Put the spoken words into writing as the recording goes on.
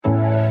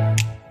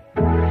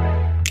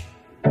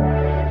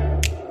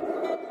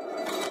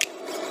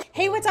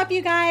what's up,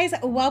 you guys?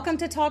 Welcome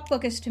to Talk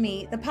Bookish to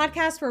Me, the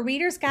podcast where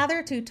readers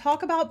gather to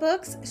talk about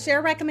books,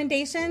 share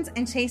recommendations,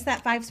 and chase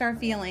that 5-star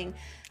feeling.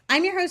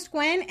 I'm your host,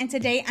 Gwen, and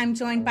today I'm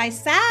joined by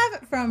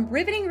Sav from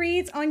Riveting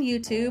Reads on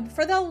YouTube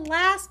for the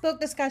last book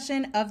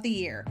discussion of the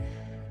year.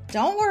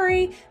 Don't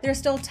worry, there's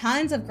still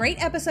tons of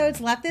great episodes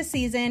left this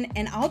season,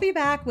 and I'll be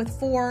back with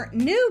 4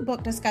 new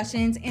book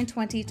discussions in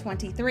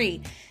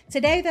 2023.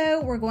 Today,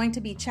 though, we're going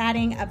to be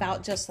chatting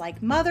about Just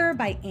Like Mother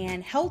by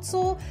Anne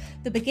Heltzel.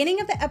 The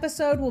beginning of the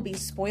episode will be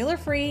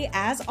spoiler-free,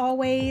 as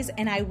always,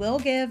 and I will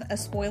give a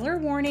spoiler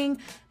warning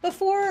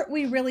before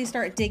we really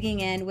start digging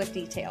in with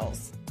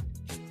details.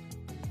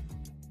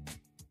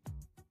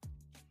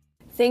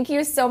 Thank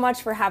you so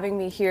much for having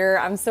me here.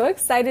 I'm so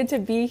excited to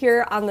be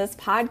here on this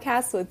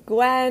podcast with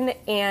Gwen,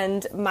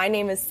 and my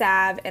name is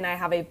Sav, and I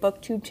have a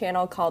booktube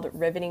channel called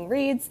Riveting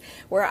Reads,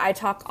 where I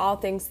talk all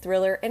things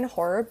thriller and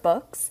horror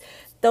books.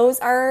 Those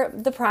are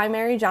the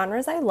primary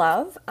genres I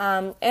love,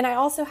 and I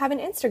also have an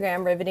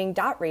Instagram,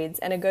 riveting.reads,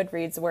 and a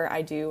Goodreads where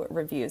I do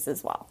reviews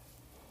as well.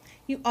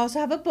 You also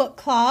have a book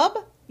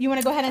club. You want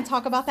to go ahead and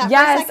talk about that for a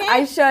Yes, second?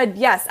 I should.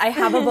 Yes, I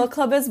have a book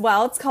club as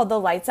well. It's called the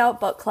Lights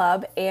Out Book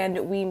Club,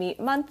 and we meet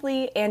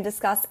monthly and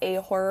discuss a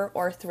horror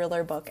or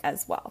thriller book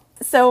as well.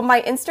 So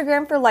my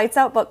Instagram for Lights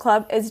Out Book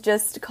Club is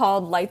just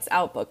called Lights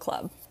Out Book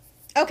Club.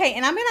 Okay,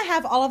 and I'm going to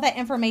have all of that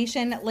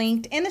information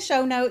linked in the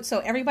show notes so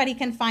everybody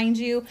can find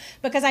you,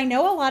 because I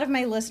know a lot of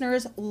my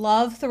listeners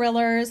love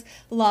thrillers,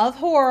 love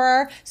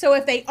horror. So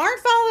if they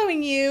aren't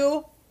following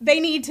you, they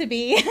need to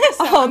be.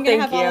 So I'm going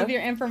to have all of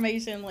your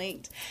information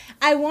linked.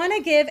 I want to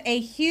give a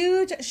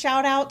huge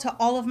shout out to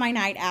all of my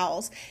night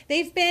owls.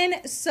 They've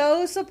been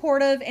so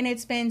supportive, and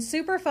it's been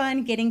super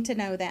fun getting to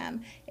know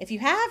them. If you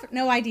have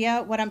no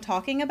idea what I'm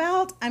talking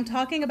about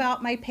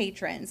my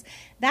patrons.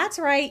 That's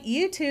right,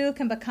 you too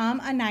can become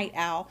a night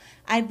owl.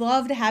 I'd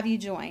love to have you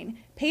join.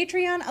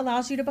 Patreon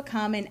allows you to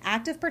become an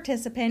active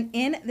participant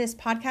in this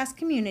podcast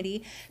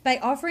community by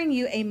offering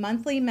you a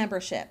monthly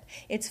membership.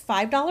 It's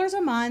 $5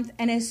 a month,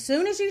 and as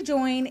soon as you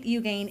join,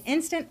 you gain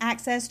instant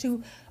access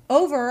to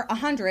over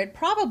 100,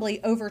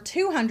 probably over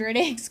 200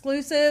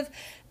 exclusive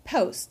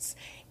posts.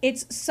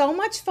 It's so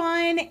much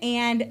fun,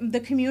 and the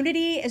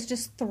community is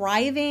just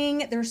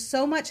thriving. There's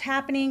so much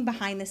happening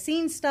behind the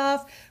scenes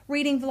stuff,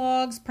 reading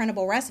vlogs,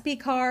 printable recipe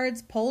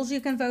cards, polls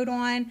you can vote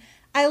on.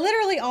 I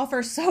literally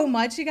offer so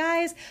much, you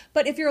guys,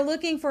 but if you're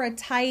looking for a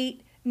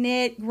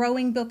tight-knit,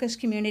 growing bookish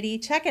community,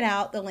 check it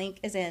out. The link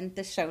is in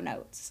the show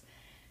notes.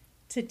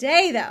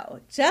 Today,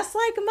 though, Just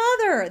Like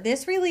Mother,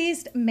 this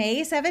released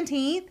May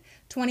 17th,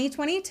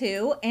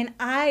 2022, and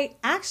I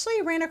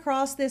actually ran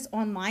across this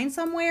online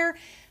somewhere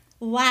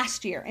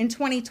last year in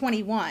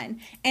 2021,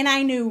 and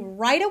I knew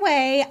right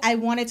away I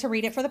wanted to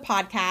read it for the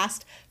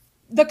podcast.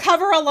 The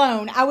cover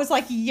alone, I was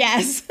like,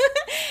 yes.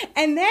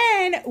 And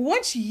then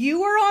once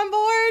you were on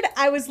board,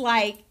 I was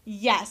like,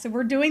 yes,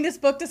 we're doing this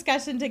book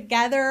discussion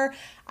together.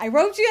 I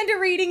roped you into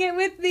reading it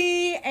with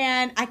me,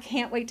 and I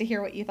can't wait to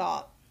hear what you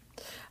thought.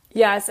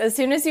 Yes, as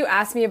soon as you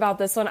asked me about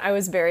this one, I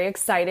was very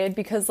excited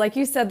because, like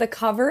you said, the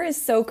cover is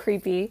so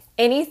creepy.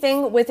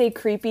 Anything with a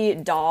creepy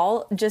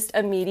doll just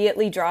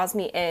immediately draws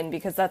me in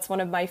because that's one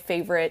of my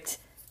favorite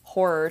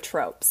horror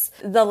tropes.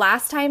 The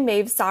last time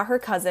Maeve saw her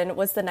cousin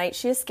was the night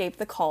she escaped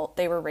the cult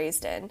they were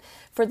raised in.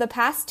 For the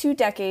past 2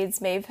 decades,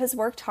 Maeve has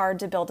worked hard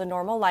to build a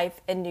normal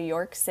life in New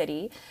York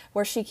City,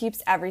 where she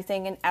keeps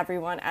everything and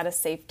everyone at a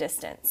safe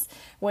distance.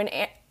 When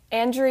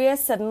Andrea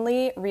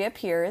suddenly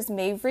reappears,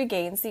 Maeve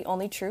regains the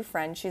only true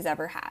friend she's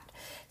ever had.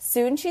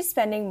 Soon she's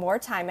spending more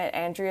time at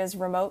Andrea's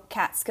remote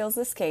Catskills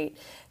estate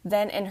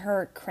than in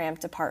her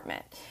cramped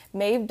apartment.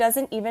 Maeve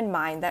doesn't even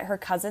mind that her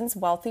cousin's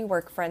wealthy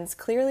work friends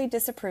clearly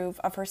disapprove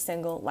of her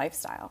single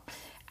lifestyle.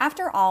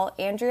 After all,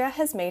 Andrea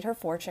has made her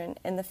fortune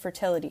in the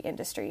fertility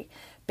industry.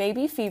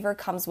 Baby fever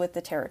comes with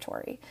the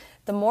territory.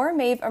 The more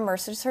Maeve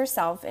immerses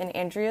herself in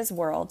Andrea's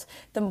world,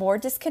 the more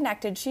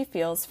disconnected she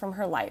feels from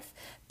her life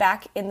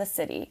back in the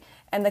city,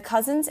 and the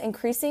cousin's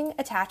increasing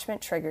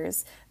attachment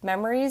triggers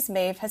memories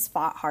Maeve has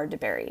fought hard to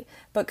bury.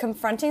 But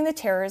confronting the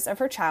terrors of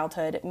her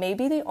childhood may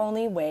be the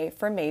only way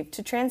for Maeve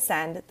to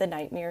transcend the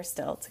nightmare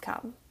still to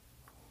come.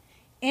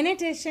 In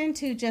addition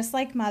to Just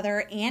Like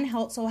Mother, Anne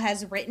Heltzel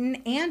has written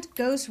and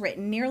ghostwritten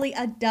nearly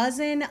a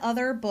dozen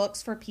other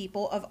books for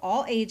people of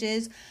all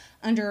ages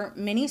under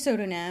many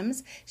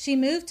pseudonyms. She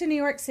moved to New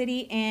York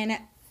City in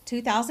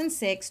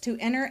 2006 to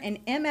enter an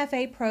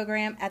MFA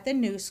program at the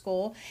New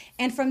School,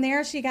 and from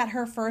there she got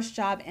her first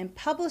job in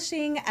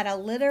publishing at a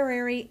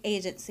literary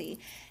agency.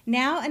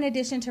 Now, in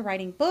addition to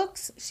writing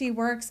books, she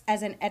works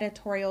as an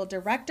editorial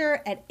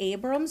director at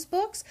Abrams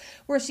Books,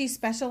 where she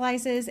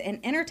specializes in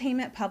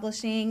entertainment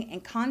publishing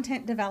and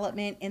content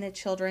development in the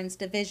children's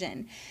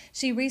division.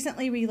 She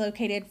recently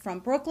relocated from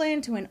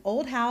Brooklyn to an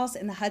old house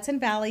in the Hudson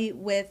Valley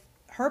with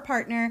her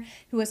partner,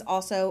 who is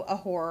also a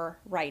horror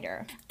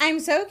writer. I'm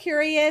so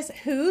curious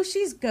who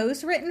she's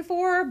ghostwritten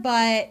for,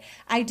 but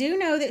I do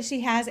know that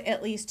she has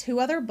at least 2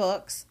 other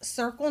books,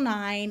 Circle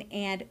 9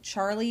 and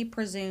Charlie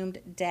Presumed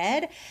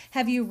Dead.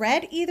 Have you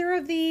read either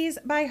of these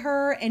by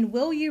her, and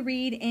will you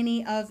read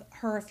any of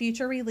her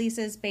future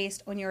releases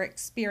based on your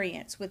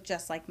experience with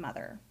Just Like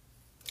Mother?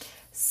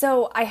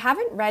 So I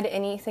haven't read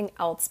anything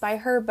else by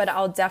her, but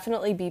I'll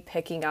definitely be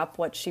picking up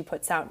what she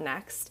puts out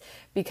next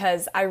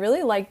because I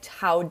really liked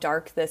how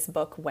dark this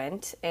book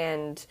went,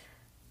 and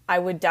I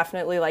would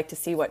definitely like to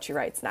see what she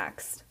writes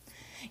next.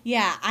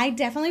 Yeah, I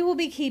definitely will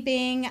be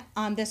keeping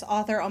this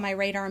author on my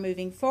radar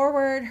moving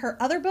forward. Her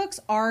other books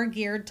are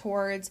geared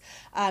towards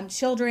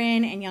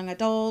children and young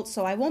adults,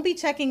 so I won't be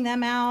checking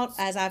them out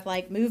as I've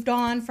moved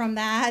on from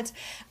that.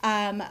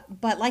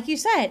 But like you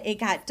said, it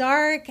got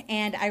dark,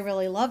 and I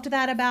really loved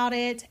that about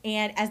it.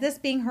 And as this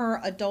being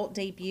her adult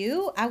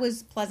debut, I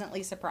was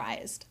pleasantly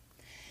surprised.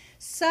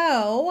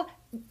 So,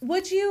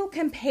 would you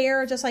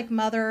compare Just Like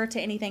Mother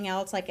to anything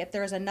else? Like if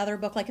there's another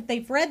book, like if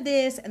they've read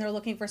this and they're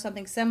looking for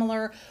something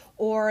similar,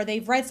 or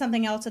they've read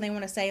something else and they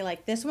want to say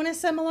like this one is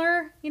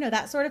similar,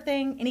 that sort of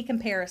thing. Any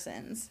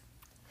comparisons?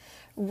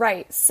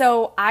 Right.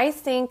 So I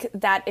think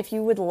that if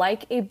you would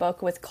like a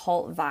book with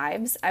cult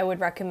vibes, I would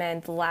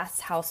recommend The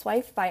Last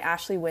Housewife by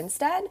Ashley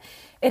Winstead.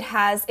 It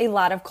has a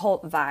lot of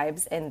cult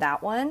vibes in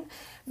that one,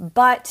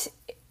 but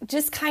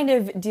just kind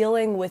of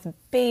dealing with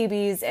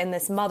babies and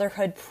this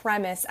motherhood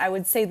premise, I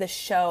would say the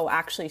show,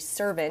 actually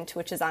Servant,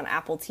 which is on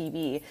Apple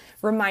TV,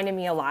 reminded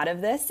me a lot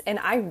of this, and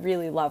I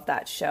really love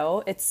that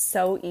show. It's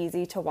so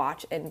easy to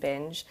watch and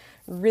binge.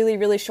 Really,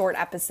 really short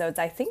episodes.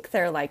 I think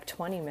they're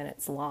 20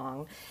 minutes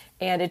long,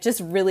 and it just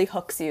really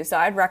hooks you, so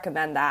I'd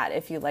recommend that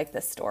if you like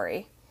this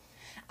story.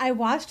 I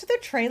watched the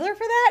trailer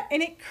for that,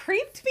 and it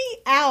creeped me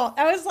out.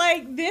 I was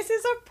like, this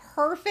is a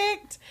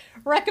perfect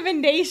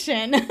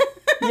recommendation.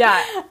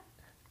 Yeah.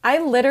 I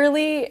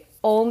literally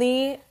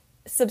only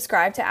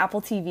subscribe to Apple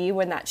TV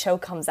when that show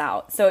comes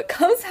out. So it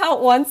comes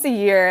out once a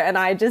year, and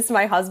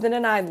my husband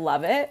and I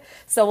love it.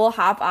 So we'll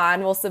hop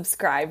on, we'll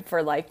subscribe for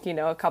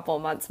a couple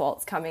of months while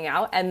it's coming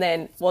out, and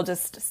then we'll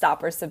just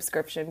stop our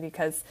subscription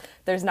because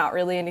there's not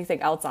really anything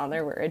else on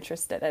there we're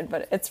interested in,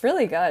 but it's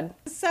really good.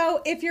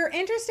 So if you're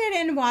interested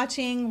in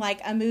watching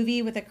a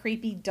movie with a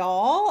creepy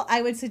doll,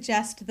 I would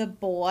suggest The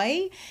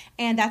Boy,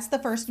 and that's the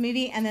first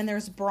movie, and then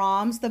there's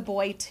Brahms, The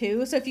Boy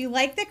 2. So if you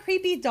like the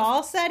creepy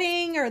doll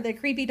setting or the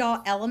creepy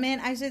doll element,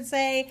 I should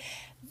say,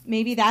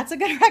 maybe that's a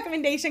good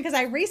recommendation because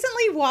I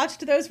recently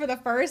watched those for the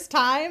first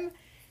time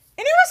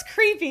and it was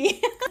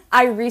creepy.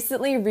 I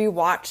recently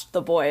rewatched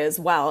The Boy as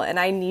well, and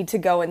I need to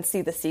go and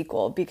see the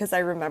sequel because I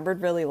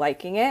remembered really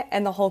liking it,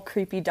 and the whole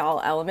creepy doll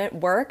element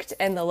worked,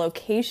 and the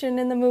location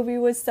in the movie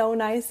was so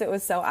nice. It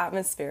was so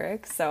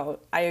atmospheric, so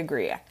I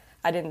agree.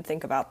 I didn't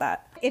think about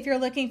that. If you're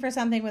looking for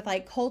something with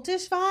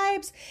cultish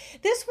vibes,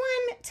 this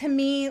one to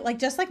me,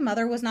 Just Like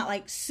Mother, was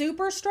not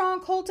super strong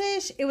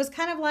cultish. It was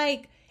kind of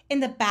in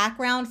the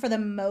background for the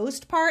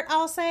most part,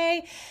 I'll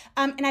say.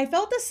 And I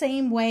felt the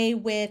same way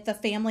with The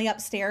Family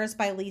Upstairs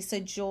by Lisa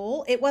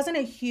Jewell. It wasn't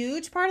a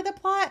huge part of the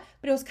plot,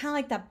 but it was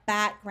kind of the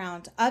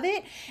background of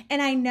it.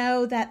 And I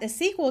know that the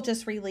sequel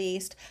just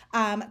released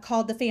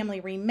called The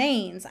Family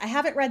Remains. I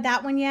haven't read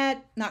that one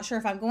yet. Not sure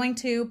if I'm going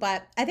to,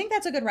 but I think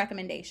that's a good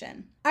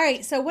recommendation. All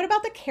right, so what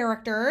about the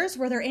characters?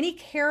 Were there any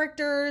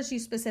characters you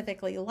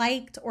specifically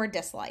liked or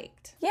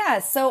disliked? Yeah,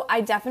 so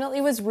I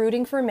definitely was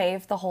rooting for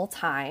Maeve the whole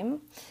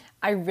time.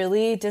 I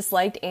really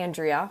disliked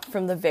Andrea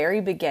from the very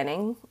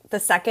beginning.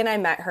 The second I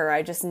met her,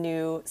 I just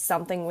knew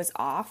something was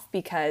off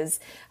because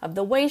of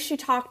the way she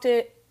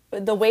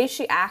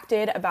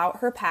acted about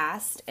her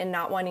past and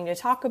not wanting to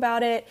talk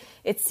about it.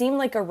 It seemed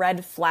like a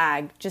red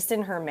flag just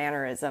in her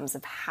mannerisms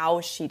of how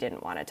she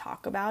didn't want to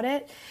talk about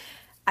it.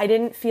 I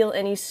didn't feel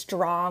any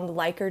strong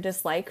like or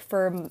dislike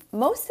for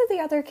most of the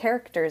other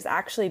characters,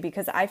 actually,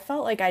 because I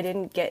felt like I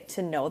didn't get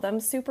to know them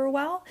super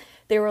well.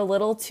 They were a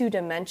little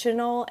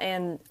two-dimensional,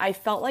 and I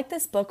felt like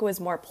this book was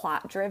more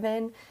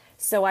plot-driven,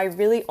 so I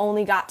really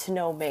only got to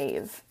know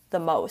Maeve the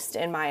most,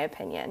 in my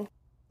opinion.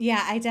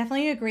 Yeah, I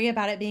definitely agree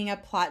about it being a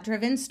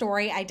plot-driven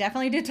story. I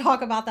definitely did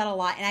talk about that a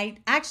lot, and I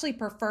actually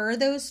prefer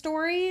those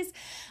stories.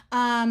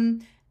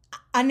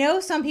 I know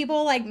some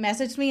people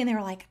messaged me and they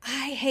were like,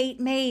 I hate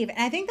Maeve. And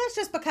I think that's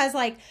just because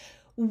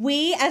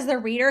we as the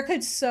reader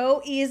could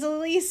so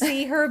easily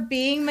see her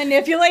being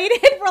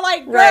manipulated. We're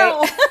like, girl,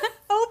 right.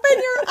 Open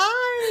your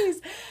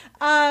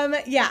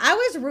eyes. Yeah, I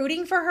was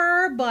rooting for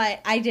her, but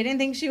I didn't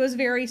think she was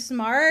very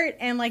smart.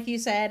 And like you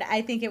said,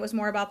 I think it was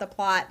more about the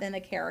plot than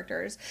the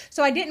characters.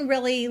 So I didn't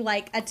really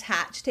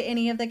attach to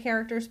any of the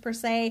characters per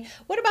se.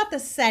 What about the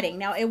setting?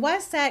 Now, it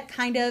was set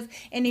kind of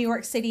in New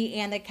York City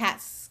and the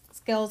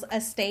Catskills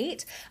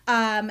estate.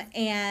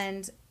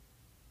 And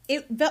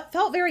it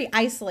felt very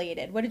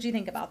isolated. What did you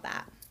think about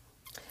that?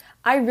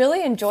 I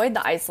really enjoyed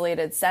the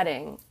isolated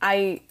setting.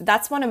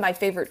 That's one of my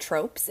favorite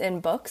tropes in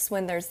books,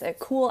 when there's a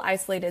cool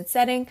isolated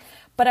setting,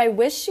 but I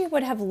wish she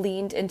would have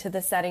leaned into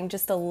the setting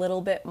just a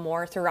little bit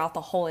more throughout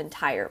the whole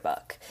entire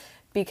book,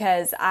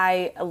 because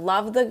I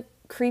love the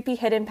creepy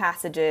hidden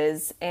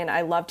passages, and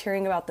I loved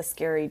hearing about the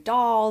scary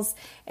dolls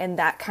and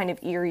that kind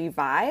of eerie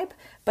vibe,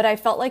 but I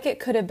felt like it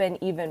could have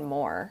been even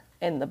more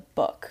in the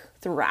book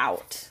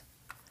throughout.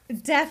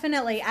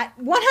 Definitely. 100%,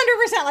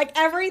 like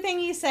everything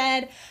you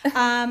said.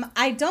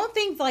 I don't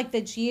think like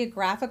the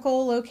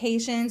geographical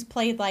locations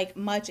played like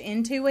much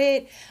into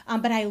it,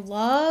 but I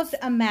loved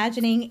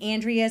imagining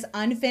Andrea's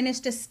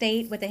unfinished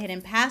estate with the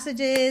hidden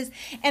passages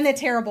and the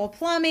terrible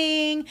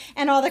plumbing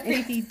and all the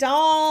creepy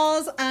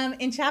dolls.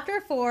 In chapter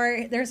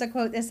 4, there's a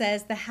quote that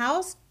says, "The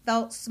house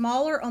felt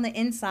smaller on the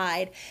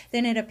inside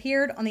than it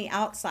appeared on the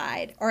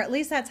outside, or at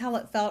least that's how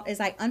it felt as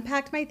I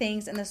unpacked my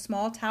things in the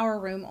small tower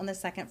room on the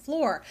second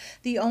floor,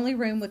 the only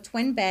room with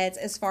twin beds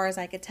as far as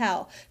I could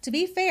tell. To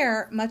be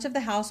fair, much of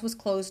the house was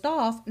closed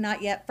off,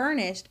 not yet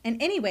furnished,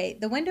 and anyway,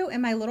 the window in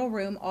my little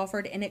room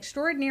offered an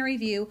extraordinary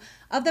view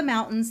of the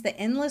mountains, the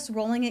endless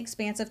rolling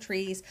expanse of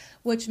trees,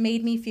 which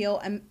made me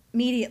feel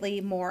immediately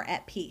more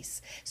at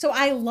peace." So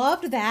I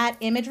loved that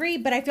imagery,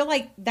 but I feel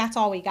like that's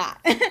all we got.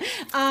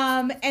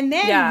 And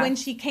then when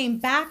she came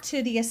back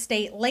to the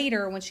estate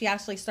later, when she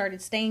actually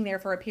started staying there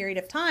for a period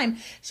of time,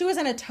 she was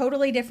in a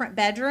totally different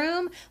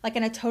bedroom, like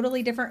in a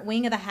totally different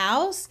wing of the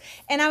house.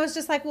 And I was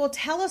just like, well,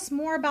 tell us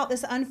more about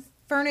this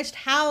unfurnished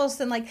house.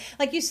 And like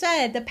you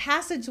said, the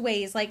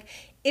passageways, like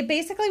it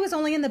basically was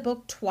only in the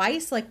book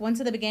twice, like once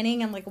at the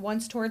beginning and like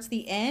once towards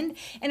the end.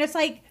 And it's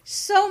like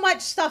so much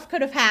stuff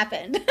could have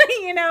happened,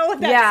 with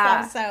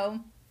that stuff. So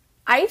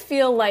I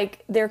feel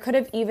like there could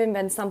have even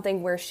been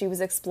something where she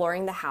was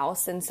exploring the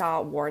house and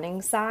saw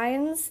warning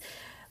signs.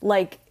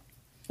 Like,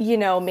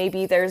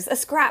 maybe there's a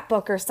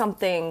scrapbook or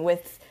something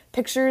with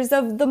pictures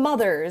of the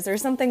mothers or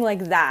something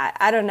like that.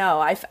 I don't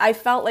know. I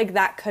felt like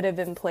that could have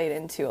been played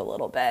into a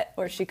little bit,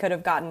 or she could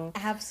have gotten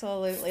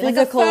absolutely like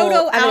a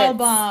photo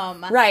evidence.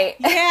 Album, right?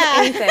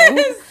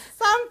 Yeah,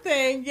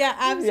 something. Yeah,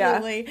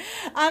 absolutely.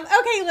 Yeah.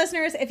 Okay,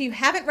 listeners, if you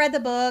haven't read the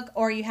book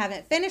or you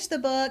haven't finished the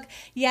book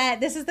yet,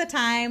 this is the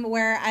time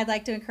where I'd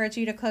like to encourage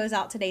you to close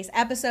out today's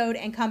episode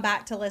and come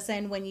back to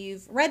listen when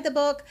you've read the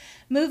book.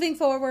 Moving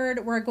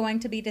forward, we're going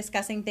to be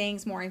discussing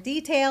things more in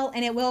detail,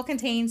 and it will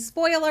contain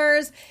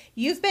spoilers.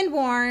 You've been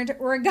warned.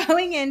 We're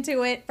going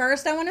into it.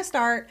 First, I want to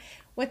start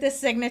with the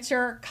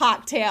signature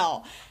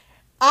cocktail.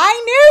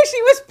 I knew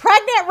she was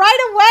pregnant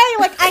right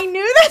away. Like, I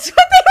knew that's what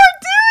they were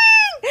doing.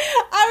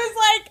 I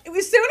was like,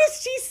 as soon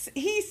as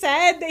he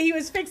said that he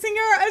was fixing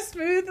her a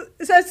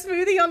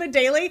smoothie on the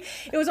daily,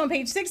 it was on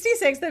page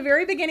 66, the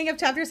very beginning of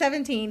chapter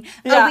 17.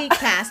 A week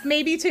passed,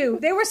 maybe 2.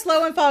 They were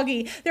slow and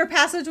foggy. Their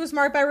passage was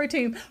marked by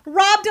routine.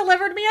 Rob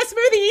delivered me a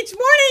smoothie each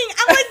morning.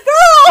 I'm like,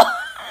 girl,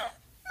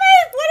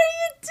 babe, what are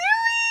you doing?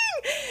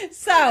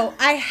 So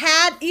I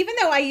had, even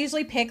though I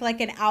usually pick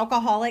like an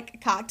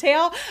alcoholic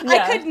cocktail,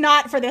 I could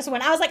not for this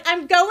one. I was like,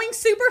 I'm going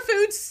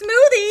superfood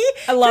smoothie.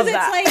 I love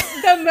that. It's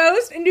like the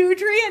most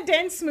nutrient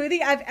dense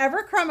smoothie I've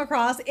ever come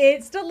across.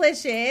 It's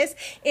delicious.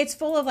 It's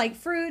full of like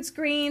fruits,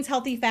 greens,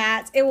 healthy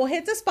fats. It will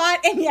hit the spot.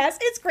 And yes,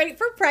 it's great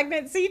for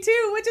pregnancy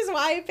too, which is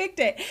why I picked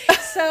it.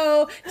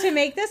 So to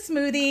make this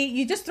smoothie,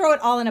 you just throw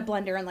it all in a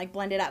blender and like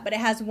blend it up. But it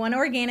has 1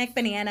 organic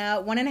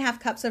banana, 1.5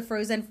 cups of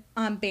frozen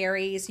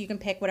berries. You can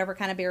pick whatever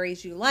kind of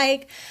berries you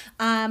like.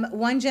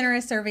 1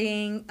 generous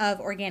serving of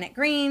organic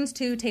greens,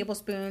 2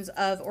 tablespoons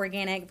of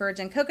organic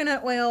virgin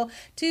coconut oil,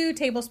 2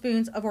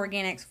 tablespoons of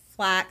organic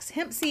flax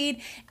hemp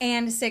seed,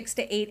 and 6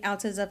 to 8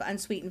 ounces of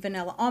unsweetened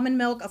vanilla almond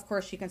milk. Of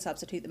course, you can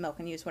substitute the milk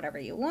and use whatever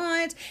you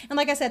want. And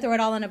like I said, throw it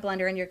all in a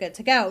blender and you're good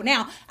to go.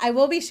 Now, I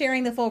will be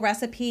sharing the full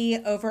recipe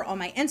over on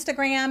my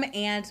Instagram,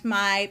 and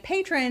my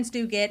patrons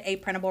do get a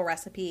printable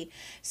recipe.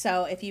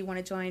 So if you want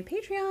to join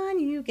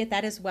Patreon, you get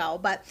that as well.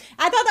 But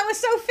I thought that was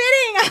so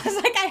fitting. I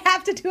was like, I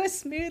have to do a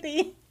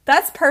smoothie.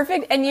 That's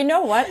perfect. And you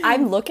know what?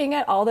 I'm looking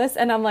at all this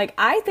and I'm like,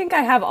 I think I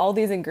have all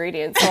these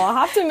ingredients, so I'll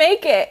have to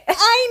make it.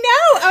 I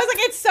know. I was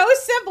like, it's so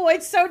simple.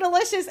 It's so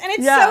delicious. And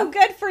it's so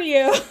good for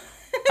you.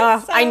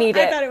 So I need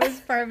it. I thought it was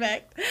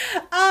perfect.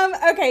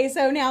 Okay,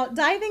 so now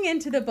diving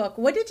into the book,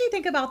 what did you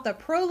think about the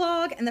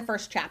prologue and the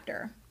first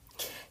chapter?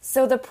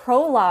 So the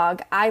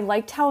prologue, I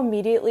liked how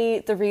immediately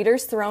the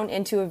reader's thrown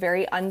into a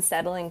very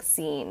unsettling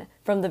scene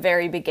from the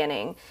very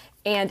beginning.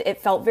 And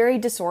it felt very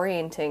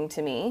disorienting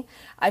to me.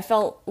 I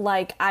felt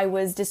like I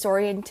was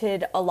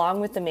disoriented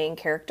along with the main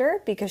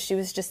character because she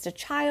was just a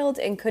child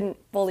and couldn't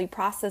fully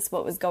process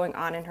what was going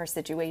on in her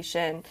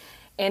situation.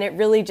 And it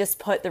really just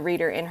put the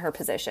reader in her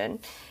position.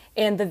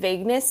 And the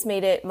vagueness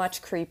made it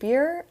much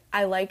creepier.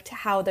 I liked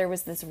how there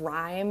was this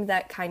rhyme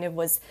that kind of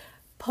was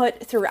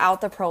put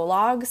throughout the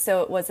prologue.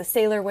 So it was a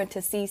sailor went to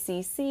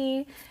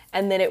CCC,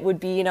 and then it would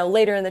be,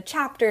 later in the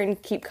chapter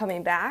and keep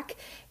coming back.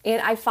 And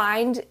I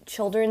find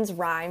children's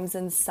rhymes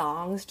and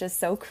songs just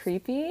so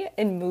creepy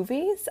in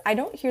movies. I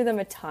don't hear them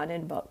a ton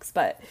in books,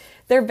 but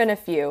there have been a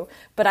few.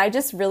 But I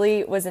just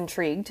really was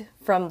intrigued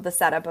from the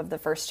setup of the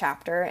first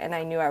chapter, and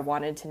I knew I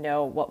wanted to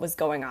know what was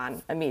going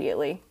on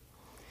immediately.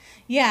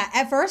 Yeah,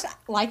 at first,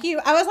 like you,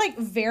 I was like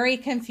very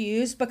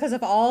confused because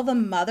of all the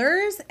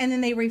mothers, and then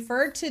they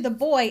referred to the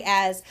boy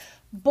as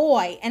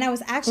boy, and I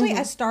was actually,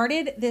 I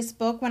started this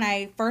book when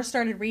I first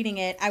started reading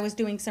it. I was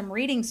doing some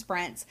reading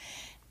sprints,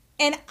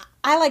 and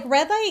I like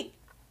read like,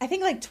 I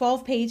think like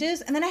 12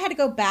 pages, and then I had to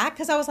go back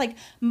because I was like,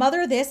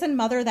 mother this and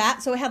mother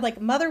that. So it had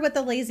like mother with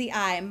the lazy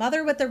eye,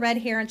 mother with the red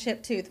hair and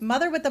chipped tooth,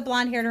 mother with the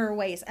blonde hair to her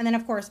waist, and then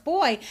of course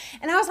boy.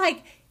 And I was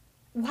like,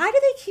 why do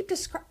they keep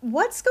describing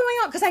what's going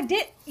on? Because I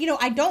did,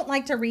 I don't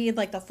like to read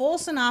like the full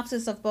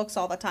synopsis of books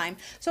all the time.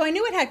 So I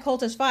knew it had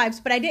cultish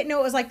vibes, but I didn't know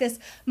it was like this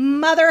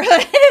motherhood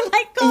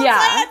like cult. Yeah.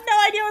 I had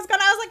no idea what was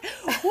going on. I was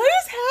like, what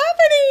is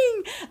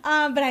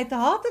happening? But I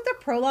thought that the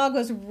prologue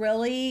was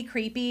really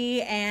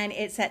creepy and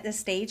it set the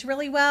stage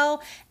really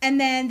well. And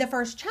then the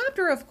first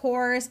chapter, of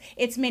course,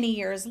 it's many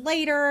years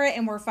later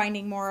and we're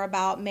finding more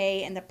about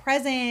May in the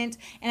present.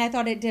 And I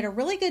thought it did a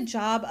really good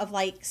job of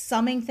like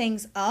summing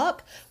things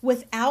up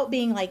without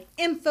being like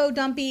info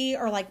dumpy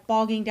or like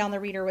bogging down the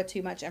reader with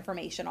too much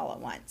information all at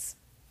once.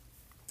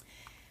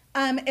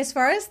 As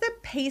far as the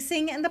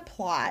pacing and the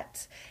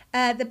plot,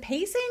 the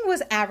pacing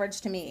was average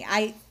to me.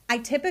 I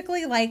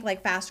typically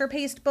like faster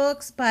paced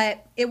books,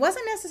 but it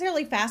wasn't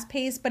necessarily fast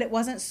paced, but it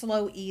wasn't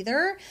slow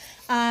either.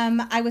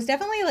 I was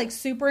definitely like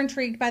super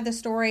intrigued by the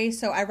story,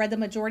 so I read the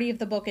majority of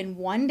the book in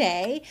one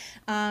day.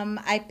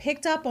 I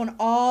picked up on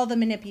all the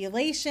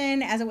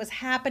manipulation as it was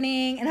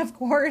happening, and of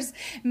course,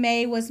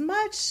 May was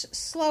much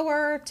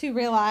slower to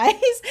realize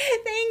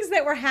things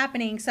that were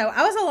happening. So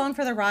I was along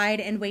for the ride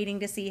and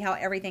waiting to see how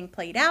everything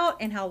played out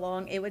and how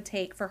long it would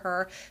take for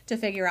her to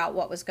figure out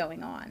what was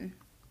going on.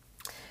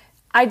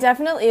 I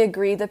definitely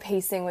agree the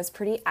pacing was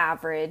pretty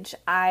average.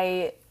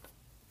 I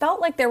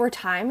felt like there were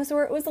times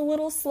where it was a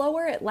little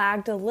slower, it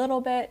lagged a little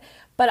bit,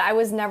 but I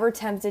was never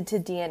tempted to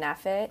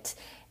DNF it.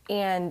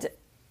 And,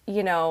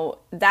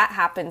 that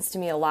happens to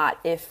me a lot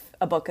if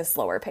a book is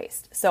slower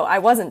paced. So I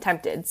wasn't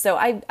tempted. So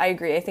I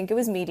agree. I think it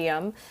was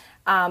medium.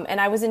 And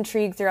I was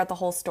intrigued throughout the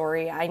whole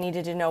story. I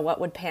needed to know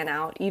what would pan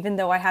out, even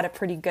though I had a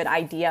pretty good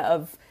idea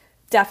of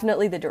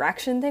definitely the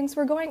direction things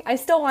were going. I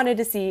still wanted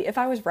to see if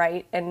I was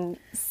right and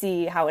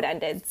see how it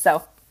ended.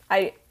 So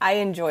I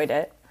enjoyed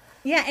it.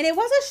 Yeah, and it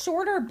was a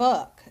shorter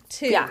book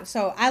too. Yeah.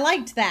 So I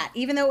liked that.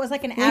 Even though it was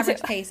like an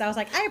average pace, I was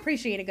like, I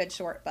appreciate a good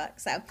short book.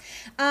 So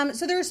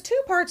there's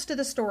two parts to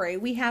the story.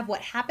 We have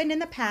what happened in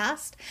the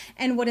past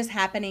and what is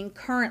happening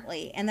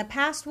currently. In the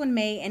past, when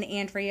May and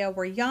Andrea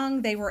were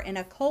young, they were in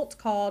a cult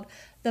called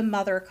the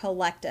Mother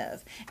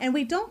Collective. And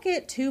we don't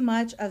get too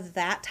much of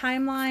that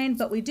timeline,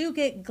 but we do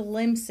get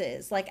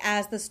glimpses, like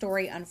as the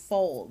story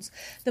unfolds.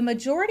 The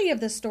majority of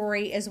the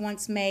story is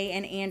once May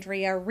and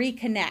Andrea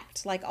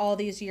reconnect, like all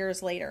these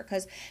years later,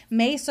 because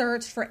May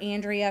searched for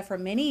Andrea for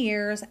many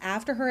years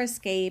after her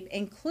escape,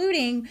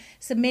 including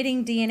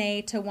submitting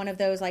DNA to one of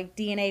those like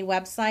DNA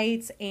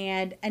websites.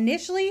 And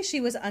initially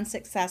she was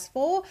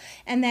unsuccessful.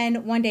 And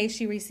then one day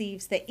she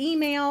receives the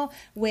email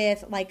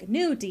with like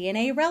new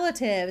DNA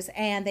relatives,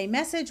 and they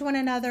message one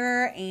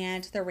another,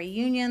 and the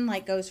reunion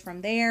like goes from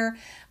there.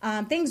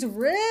 Things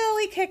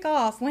really kick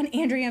off when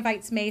Andrea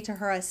invites May to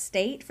her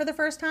estate for the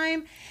first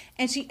time,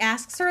 and she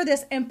asks her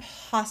this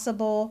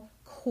impossible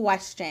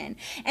question.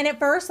 And at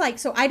first,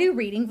 so I do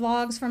reading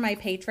vlogs for my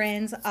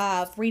patrons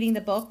of reading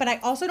the book, but I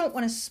also don't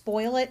want to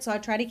spoil it, so I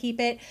try to keep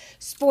it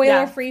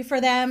spoiler free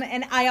for them.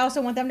 And I also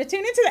want them to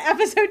tune into the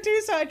episode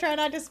too, so I try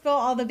not to spill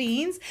all the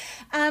beans.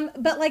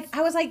 But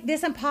I was like,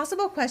 this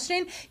impossible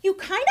question, you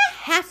kind of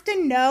have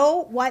to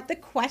know what the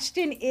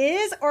question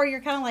is, or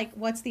you're kind of like,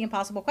 what's the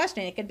impossible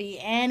question? It could be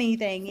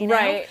anything, you know?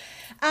 Right.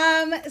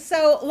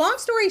 So long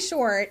story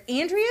short,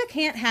 Andrea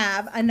can't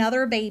have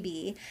another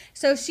baby,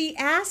 so she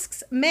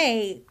asks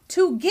May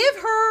to give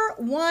her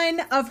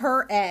one of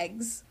her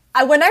eggs.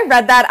 When I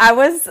read that, I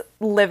was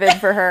livid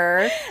for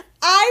her.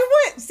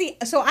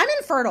 So I'm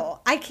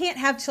infertile. I can't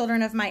have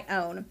children of my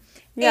own.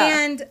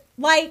 Yeah. And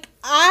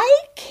I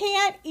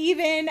can't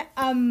even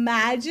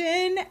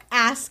imagine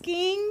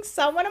asking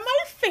someone in my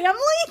family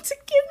to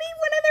give me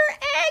one of their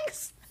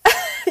eggs.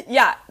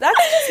 Yeah,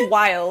 that's just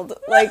wild.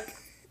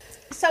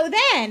 So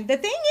then the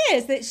thing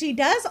is that she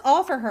does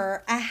offer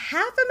her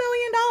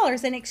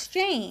 $500,000 in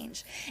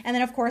exchange. And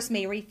then of course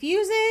May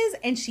refuses,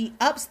 and she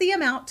ups the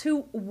amount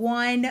to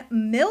 $1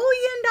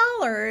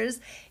 million,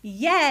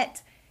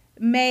 yet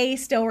May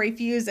still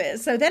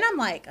refuses. So then I'm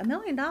like, $1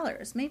 million,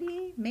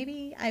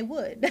 maybe I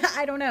would.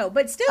 I don't know.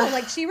 But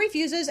still, she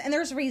refuses, and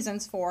there's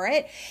reasons for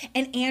it.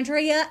 And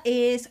Andrea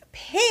is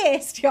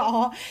pissed,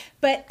 y'all.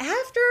 But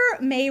after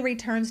May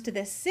returns to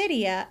the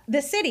city,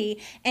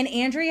 and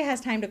Andrea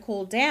has time to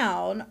cool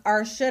down,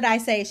 or should I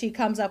say she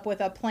comes up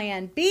with a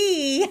plan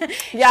B,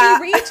 yeah.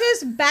 She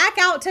reaches back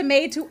out to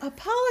May to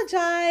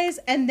apologize,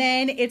 and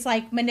then it's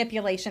like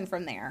manipulation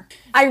from there.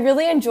 I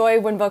really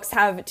enjoy when books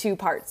have two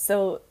parts.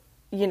 So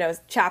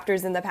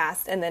chapters in the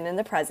past and then in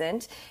the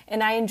present.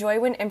 And I enjoy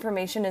when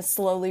information is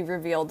slowly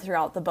revealed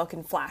throughout the book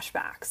in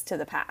flashbacks to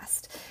the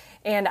past.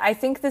 And I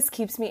think this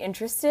keeps me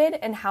interested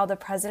in how the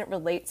present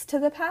relates to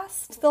the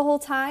past the whole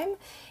time.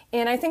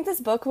 And I think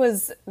this book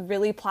was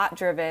really plot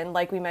driven,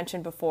 like we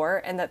mentioned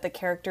before, and that the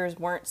characters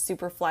weren't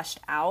super fleshed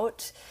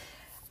out.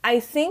 I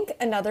think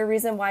another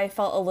reason why I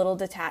felt a little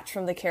detached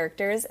from the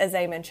characters, as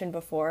I mentioned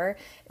before,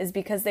 is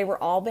because they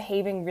were all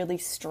behaving really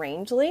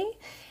strangely.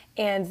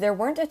 And there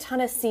weren't a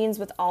ton of scenes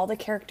with all the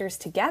characters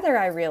together,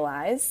 I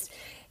realized.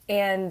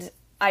 And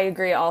I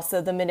agree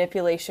also, the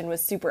manipulation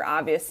was super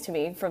obvious to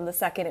me from the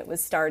second it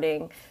was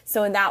starting.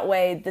 So in that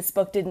way, this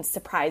book didn't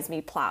surprise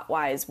me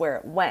plot-wise where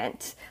it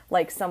went,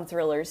 like some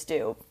thrillers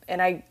do.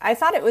 And I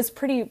thought it was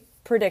pretty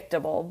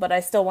predictable, but I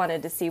still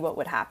wanted to see what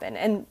would happen.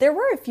 And there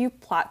were a few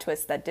plot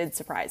twists that did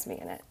surprise me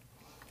in it.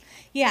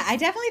 Yeah, I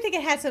definitely think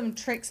it had some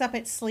tricks up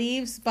its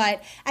sleeves,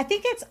 but I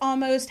think it's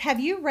almost, have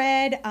you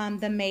read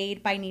The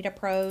Maid by Nita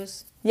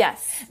Prose?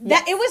 Yes.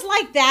 It was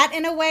like that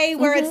in a way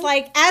where it's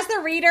like, as the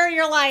reader,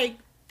 you're like,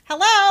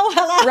 hello,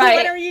 right.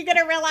 When are you going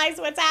to realize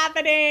what's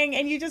happening?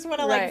 And you just want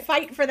to like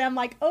fight for them,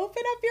 like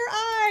open up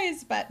your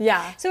eyes. But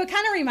yeah. So it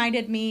kind of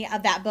reminded me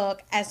of that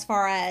book as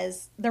far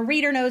as the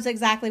reader knows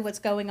exactly what's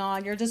going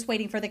on. You're just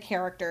waiting for the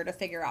character to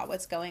figure out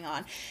what's going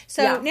on.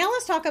 So now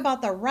let's talk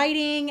about the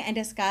writing and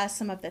discuss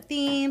some of the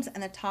themes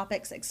and the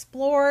topics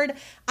explored.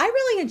 I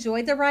really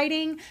enjoyed the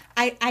writing.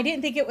 I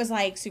didn't think it was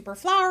like super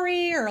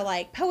flowery or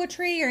like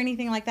poetry or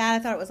anything like that. I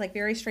thought it was like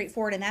very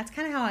straightforward, and that's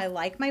kind of how I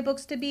like my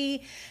books to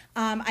be.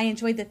 I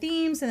enjoyed the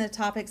themes and the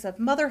topics of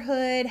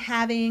motherhood,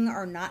 having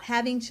or not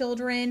having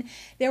children.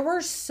 There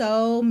were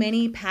so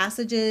many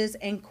passages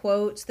and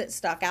quotes that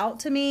stuck out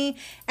to me.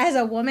 As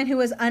a woman who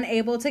was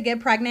unable to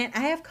get pregnant,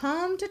 I have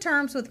come to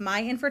terms with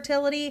my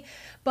infertility,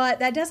 but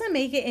that doesn't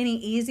make it any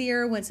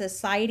easier when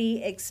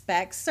society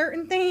expects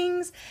certain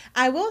things.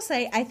 I will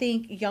say, I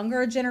think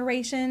younger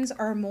generations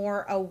are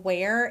more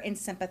aware and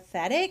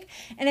sympathetic,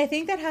 and I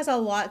think that has a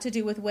lot to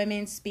do with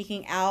women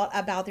speaking out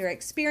about their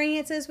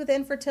experiences with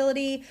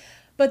infertility.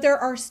 But there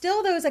are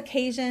still those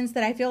occasions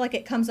that I feel like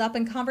it comes up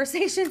in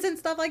conversations and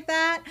stuff like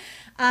that.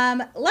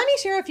 Let me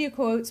share a few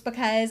quotes,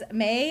 because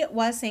May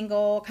was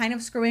single, kind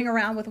of screwing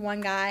around with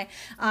one guy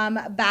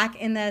back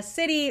in the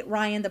city,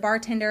 Ryan the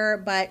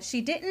bartender, but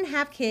she didn't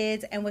have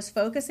kids and was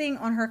focusing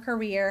on her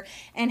career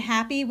and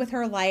happy with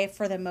her life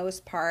for the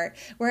most part,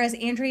 whereas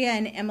Andrea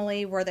and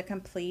Emily were the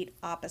complete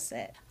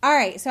opposite. All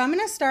right, so I'm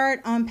going to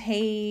start on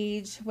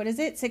page,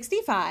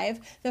 65.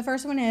 The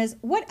first one is,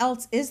 what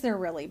else is there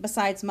really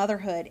besides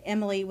motherhood?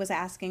 Emily was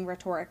asking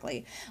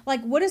rhetorically.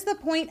 Like, what is the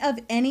point of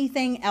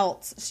anything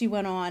else? She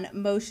went on,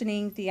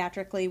 motioning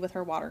theatrically with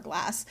her water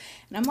glass.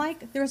 And I'm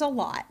like, there's a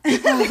lot.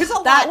 There's a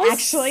lot,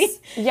 actually.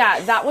 Yeah,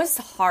 that was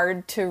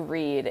hard to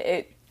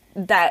read.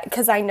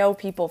 Because I know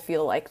people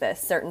feel like this,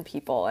 certain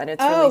people, and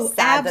it's really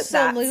sad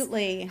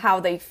absolutely. That's how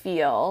they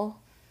feel,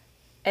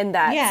 and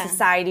that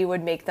society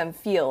would make them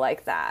feel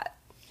like that.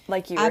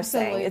 Like you were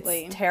saying,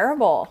 it's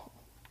terrible.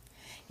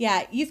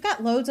 Yeah, you've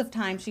got loads of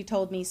time, she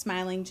told me,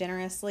 smiling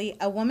generously.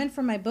 A woman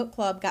from my book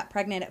club got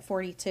pregnant at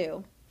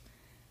 42.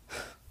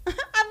 I'm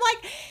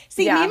like,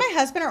 see, me and my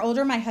husband are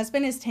older. My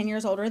husband is 10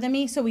 years older than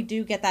me, so we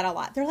do get that a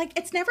lot. They're like,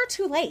 it's never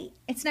too late.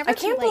 It's never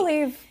too late. I can't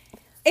believe...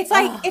 It's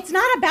like, it's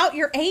not about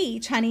your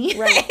age, honey.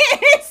 Right.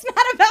 It's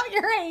not about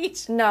your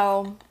age.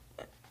 No.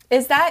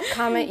 Is that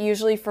comment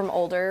usually from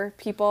older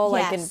people?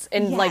 Yes.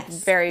 Like in like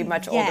very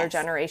much older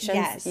generations?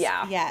 Yes.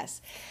 Yeah.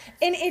 Yes.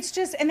 And it's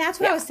just, and that's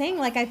what I was saying.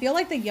 Like, I feel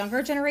like the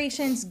younger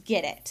generations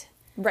get it.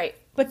 Right.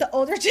 But the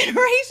older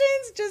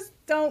generations just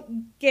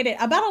don't get it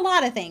about a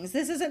lot of things.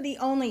 This isn't the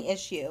only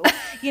issue.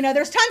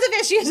 There's tons of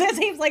issues. It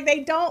seems like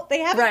they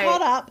haven't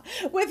caught up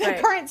with the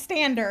current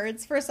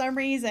standards for some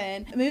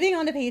reason. Moving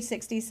on to page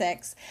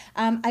 66.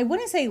 I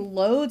wouldn't say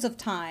loads of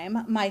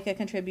time Micah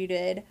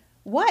contributed.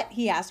 What?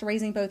 He asked,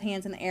 raising both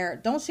hands in the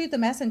air. Don't shoot the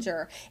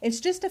messenger.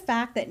 It's just a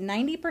fact that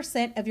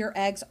 90% of your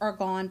eggs are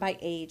gone by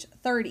age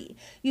 30.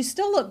 You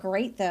still look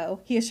great,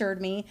 though, he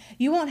assured me.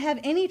 You won't have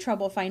any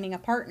trouble finding a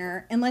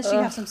partner unless you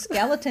have some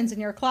skeletons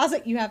in your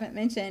closet you haven't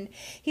mentioned.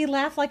 He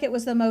laughed like it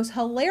was the most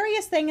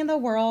hilarious thing in the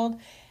world.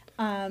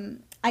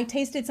 I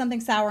tasted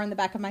something sour in the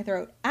back of my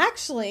throat.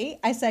 Actually,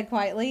 I said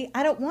quietly,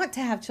 I don't want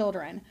to have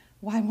children.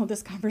 Why won't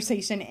this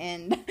conversation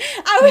end?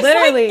 I was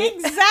literally like,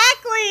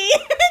 exactly.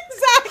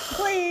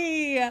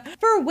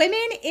 For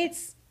women,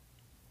 it's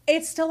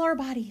still our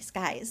bodies,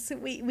 guys.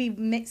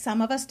 We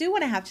some of us do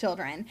want to have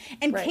children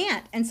and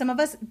can't, and some of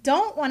us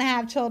don't want to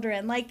have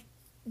children. Like,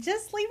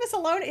 just leave us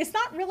alone. It's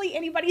not really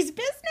anybody's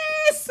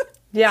business.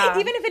 Yeah.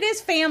 Even if it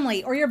is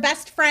family or your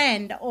best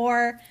friend,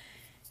 or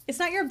it's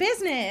not your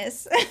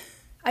business.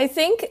 I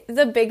think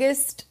the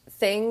biggest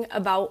thing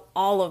about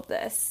all of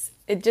this,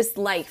 just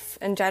life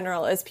in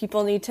general, is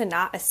people need to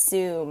not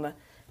assume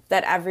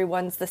that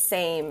everyone's the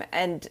same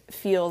and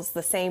feels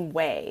the same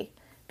way,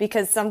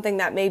 because something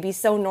that may be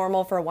so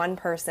normal for one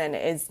person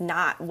is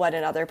not what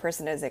another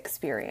person is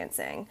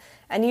experiencing,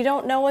 and you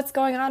don't know what's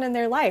going on in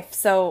their life.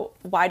 So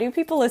why do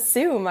people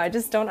assume? I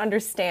just don't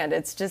understand.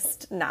 It's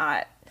just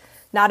not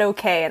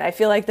okay. And I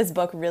feel like this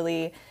book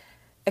really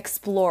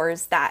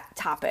explores that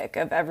topic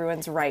of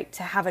everyone's right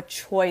to have a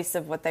choice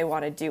of what they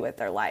want to do with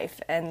their life,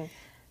 and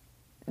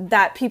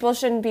that people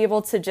shouldn't be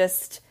able to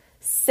just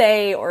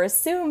say or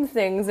assume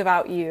things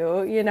about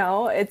you,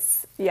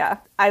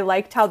 I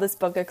liked how this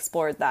book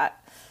explored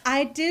that.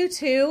 I do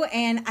too,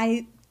 and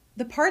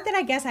the part that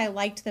I guess I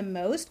liked the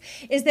most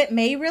is that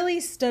May really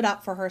stood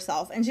up for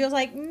herself. And she was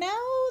like, no,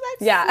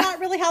 that's not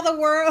really how the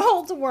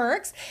world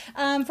works.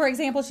 For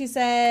example, she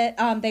said,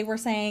 they were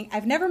saying,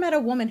 I've never met a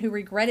woman who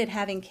regretted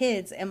having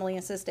kids, Emily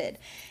insisted.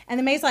 And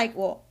then May's like,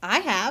 well, I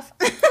have.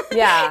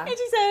 Yeah. And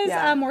she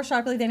says, more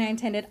sharply than I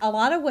intended, a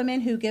lot of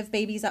women who give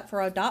babies up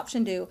for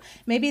adoption do.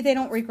 Maybe they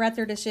don't regret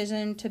their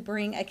decision to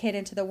bring a kid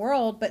into the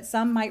world, but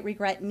some might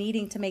regret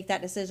needing to make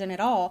that decision at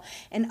all.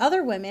 And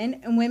other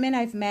women, and women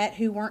I've met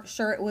who weren't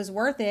sure it was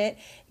worth it,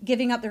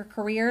 giving up their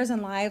careers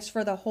and lives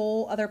for the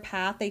whole other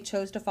path they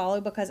chose to follow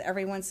because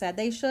everyone said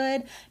they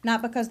should,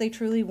 not because they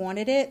truly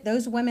wanted it.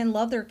 Those women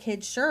love their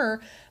kids,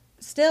 sure.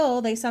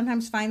 Still, they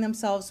sometimes find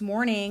themselves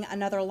mourning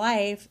another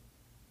life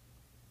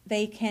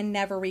they can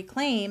never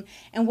reclaim.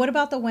 And what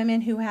about the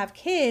women who have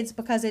kids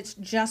because it's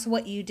just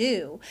what you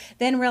do,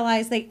 then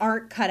realize they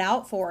aren't cut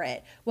out for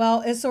it?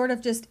 Well, it sort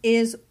of just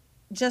is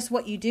just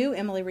what you do,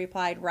 Emily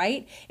replied,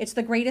 right? It's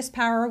the greatest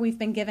power we've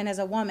been given as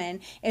a woman.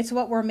 It's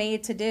what we're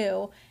made to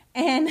do.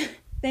 And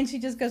then she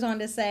just goes on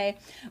to say,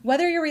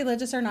 whether you're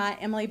religious or not,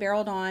 Emily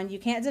barreled on, you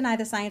can't deny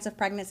the science of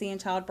pregnancy and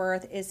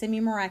childbirth is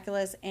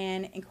semi-miraculous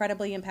and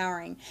incredibly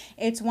empowering.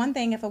 It's one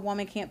thing if a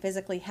woman can't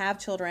physically have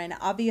children.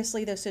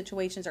 Obviously, those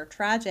situations are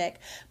tragic,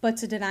 but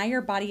to deny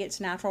your body its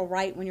natural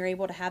right when you're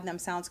able to have them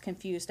sounds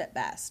confused at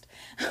best.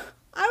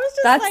 I was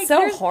just That's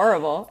so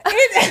horrible.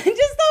 Just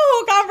the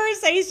whole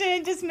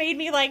conversation just made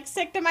me like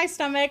sick to my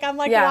stomach. I'm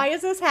like, why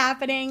is this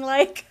happening?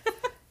 Like...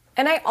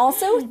 And I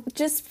also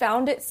just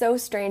found it so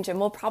strange, and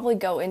we'll probably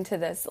go into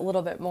this a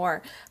little bit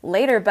more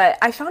later, but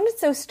I found it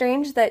so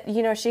strange that,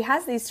 you know, she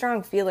has these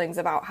strong feelings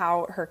about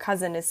how her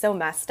cousin is so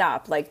messed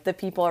up, like the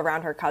people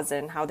around her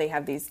cousin, how they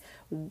have these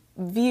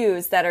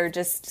views that are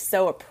just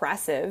so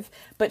oppressive,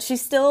 but she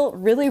still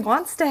really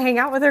wants to hang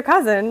out with her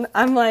cousin.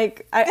 I'm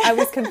like, I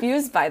was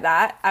confused by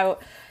that.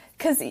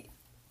 Because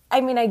I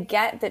mean, I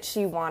get that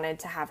she wanted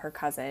to have her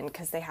cousin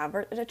because they have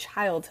a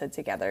childhood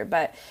together,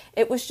 but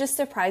it was just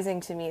surprising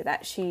to me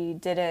that she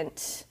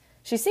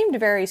seemed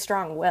very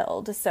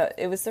strong-willed, so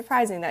it was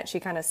surprising that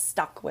she kind of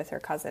stuck with her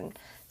cousin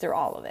through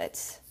all of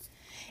it.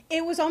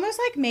 It was almost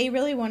like May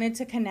really wanted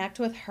to connect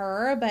with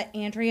her, but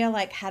Andrea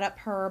like had up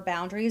her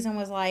boundaries and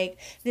was like,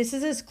 this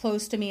is as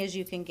close to me as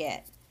you can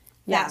get.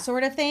 That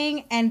sort of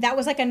thing. And that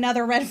was like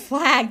another red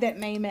flag that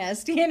May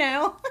missed, you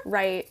know?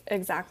 Right,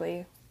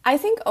 exactly. I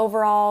think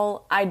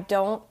overall, I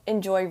don't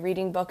enjoy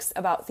reading books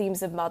about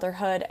themes of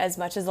motherhood as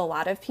much as a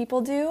lot of people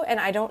do, and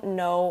I don't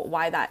know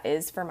why that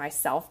is for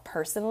myself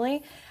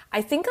personally.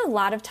 I think a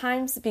lot of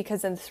times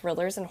because in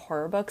thrillers and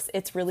horror books,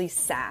 it's really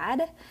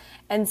sad,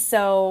 and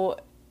so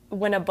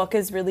when a book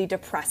is really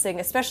depressing,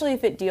 especially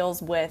if it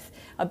deals with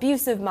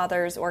abusive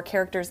mothers or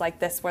characters like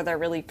this where they're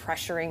really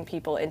pressuring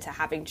people into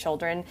having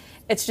children,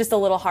 it's just a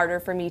little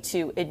harder for me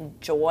to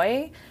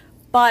enjoy.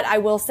 But I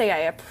will say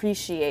I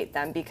appreciate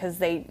them because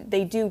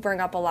they do bring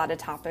up a lot of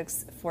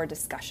topics for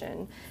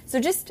discussion.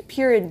 So just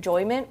pure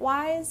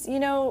enjoyment-wise, you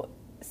know,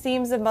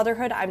 themes of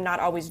motherhood I'm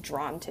not always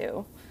drawn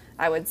to,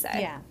 I would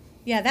say.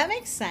 Yeah, that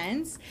makes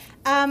sense.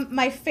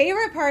 My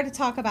favorite part to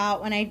talk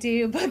about when I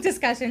do book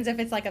discussions, if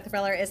it's like a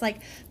thriller, is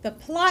like the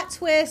plot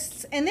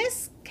twists. In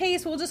this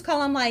case, we'll just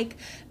call them like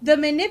the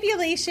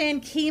manipulation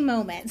key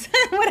moments,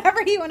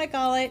 whatever you want to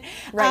call it.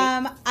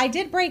 Right. I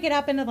did break it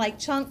up into like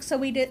chunks so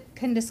we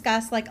can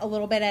discuss like a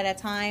little bit at a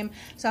time.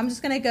 So I'm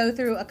just going to go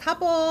through a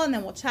couple and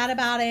then we'll chat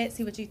about it,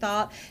 see what you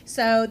thought.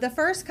 So the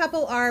first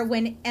couple are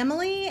when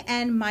Emily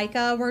and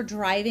Micah were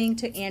driving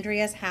to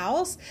Andrea's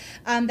house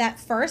that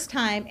first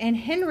time, and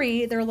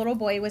Henry, their little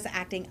boy, was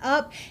acting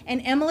up,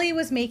 and Emily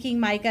was making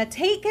Micah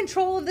take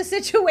control of the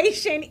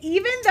situation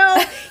even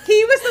though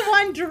he was the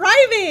one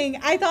driving.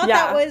 I thought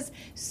that was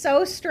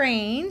so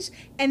strange.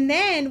 And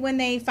then when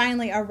they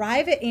finally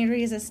arrive at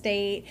Andrea's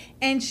estate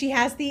and she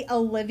has the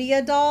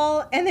Olivia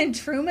doll and then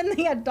Truman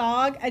the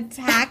dog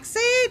attacks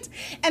it.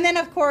 And then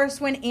of course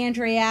when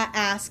Andrea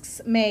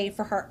asks May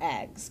for her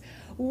eggs.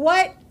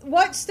 What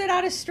stood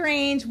out as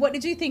strange? What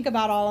did you think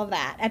about all of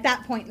that at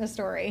that point in the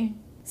story?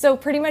 So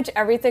pretty much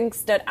everything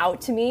stood out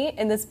to me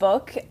in this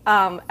book.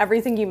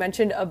 Everything you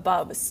mentioned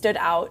above stood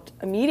out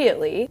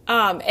immediately.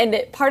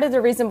 Part of the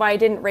reason why I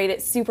didn't rate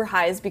it super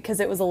high is because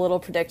it was a little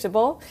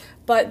predictable.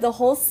 But the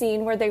whole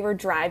scene where they were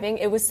driving,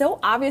 it was so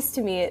obvious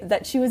to me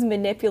that she was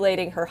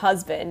manipulating her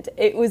husband.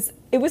 It was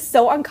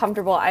so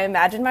uncomfortable. I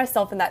imagined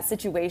myself in that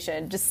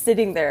situation, just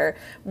sitting there.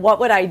 What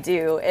would I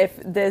do if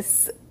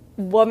this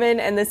woman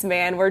and this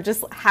man were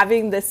just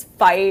having this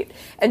fight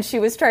and she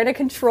was trying to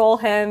control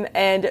him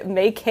and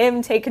make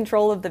him take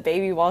control of the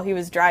baby while he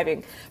was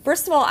driving?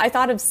 First of all, I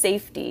thought of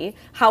safety.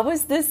 How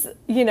was this,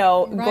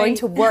 going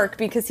to work?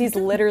 Because he's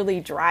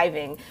literally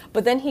driving.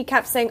 But then he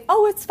kept saying,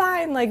 oh, it's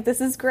fine. Like, this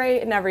is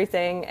great and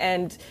everything.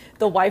 And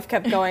the wife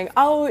kept going,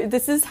 oh,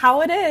 this is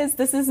how it is.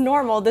 This is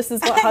normal. This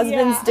is what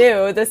husbands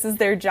do. This is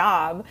their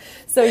job.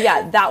 So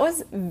yeah, that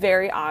was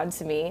very odd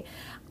to me.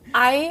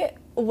 I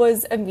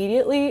was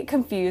immediately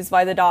confused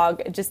why the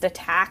dog just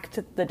attacked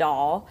the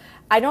doll.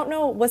 I don't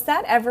know, was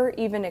that ever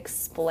even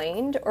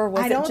explained, or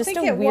was it just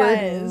a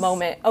weird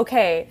moment?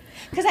 Okay.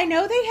 Because I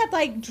know they had,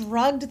 like,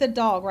 drugged the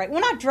dog, right?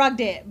 Well, not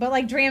drugged it, but,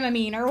 like,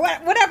 Dramamine or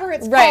whatever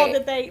it's called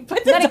that they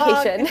put the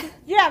medication. dog.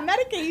 Yeah,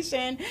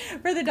 medication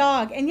for the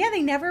dog. And, yeah,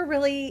 they never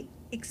really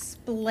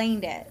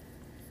explained it.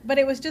 But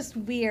it was just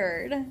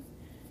weird.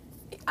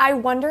 I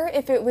wonder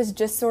if it was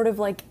just sort of,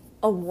 like,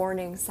 a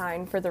warning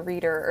sign for the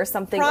reader or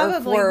something.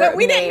 Probably, but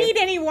we didn't need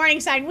any warning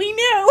sign. We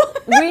knew.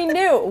 We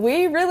knew.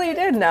 We really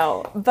did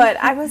know. But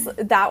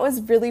that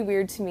was really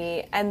weird to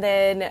me. And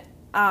then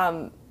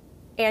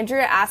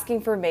Andrea asking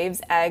for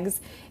Maeve's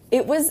eggs,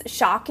 it was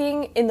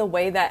shocking in the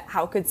way that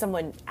how could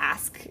someone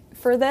ask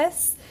for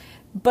this?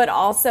 But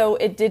also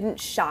it didn't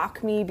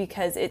shock me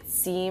because it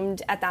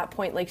seemed at that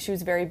point like she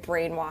was very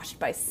brainwashed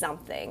by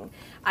something.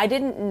 I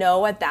didn't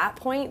know at that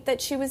point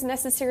that she was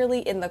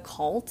necessarily in the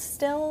cult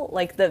still,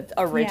 like the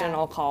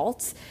original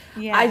cult.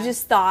 Yeah. I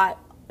just thought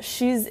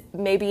she's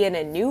maybe in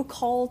a new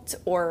cult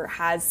or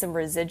has some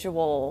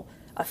residual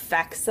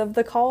effects of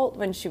the cult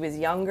when she was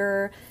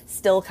younger,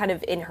 still kind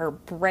of in her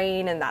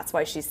brain, and that's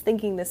why she's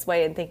thinking this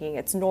way and thinking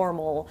it's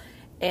normal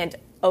and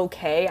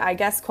okay, I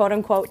guess, quote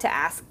unquote, to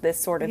ask this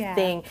sort of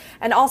thing.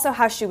 And also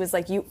how she was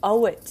like, you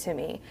owe it to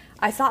me.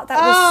 I thought that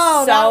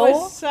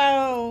was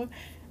so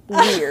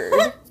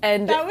weird.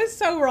 And that was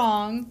so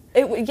wrong.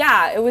 It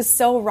was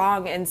so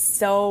wrong. And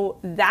so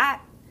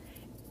that,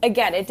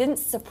 again, it didn't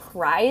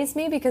surprise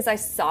me because I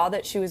saw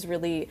that she was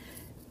really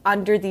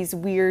under these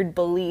weird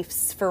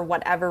beliefs for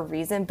whatever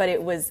reason, but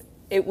it was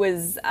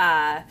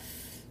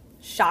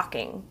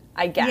shocking,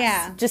 I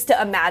guess, just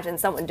to imagine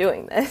someone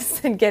doing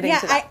this and getting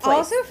to that place. I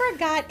also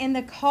forgot in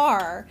the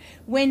car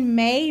when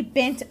Mae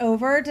bent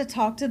over to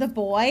talk to the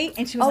boy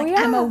and she was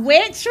I'm a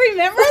witch,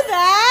 remember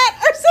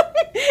that? Or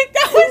something.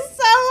 That was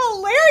so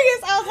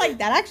hilarious. I was like,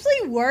 that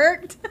actually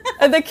worked.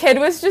 And the kid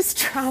was just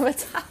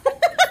traumatized.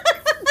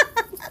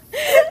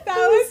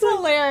 That was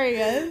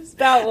hilarious.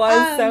 That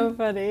was so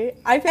funny.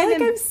 I feel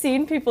like I've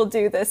seen people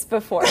do this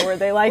before where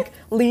they like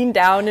lean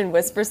down and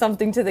whisper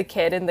something to the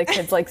kid and the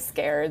kid's like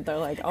scared. They're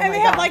like, oh my god. And they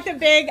have like the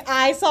big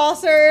eye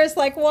saucers,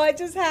 like what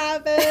just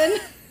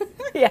happened?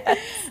 Yes.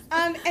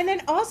 And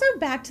then also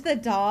back to the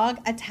dog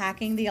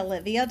attacking the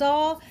Olivia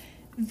doll.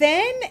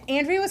 Then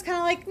Andrea was kind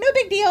of like, no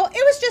big deal. It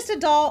was just a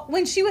doll.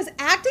 When she was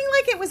acting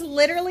like it was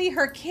literally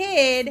her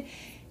kid.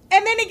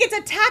 And then it gets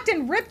attacked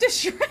and ripped to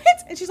shreds.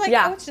 And she's like,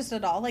 oh, it's just a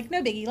doll. Like,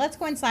 no biggie. Let's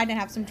go inside and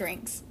have some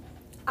drinks.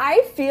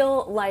 I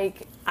feel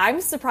like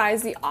I'm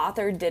surprised the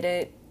author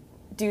didn't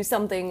do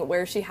something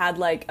where she had,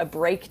 like, a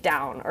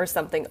breakdown or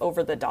something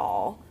over the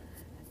doll.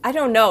 I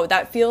don't know.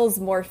 That feels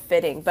more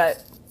fitting.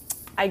 But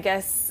I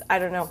guess, I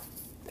don't know.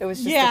 It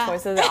was just the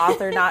choice of the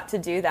author not to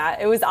do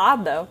that. It was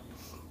odd, though.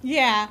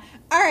 Yeah.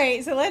 All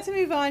right. So let's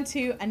move on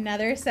to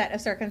another set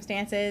of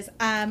circumstances.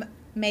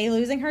 Mae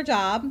losing her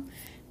job.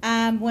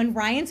 When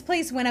Ryan's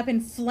place went up in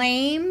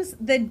flames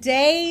the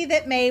day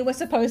that Mae was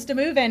supposed to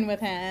move in with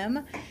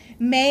him,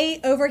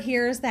 Mae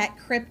overhears that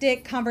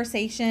cryptic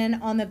conversation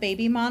on the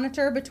baby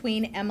monitor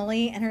between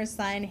Emily and her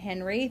son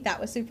Henry.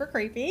 That was super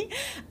creepy.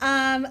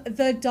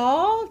 The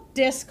doll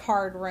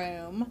discard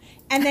room.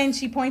 And then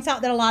she points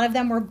out that a lot of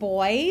them were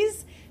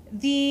boys.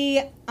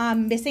 The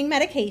missing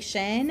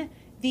medication.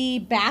 The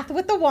bath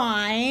with the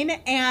wine,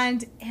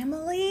 and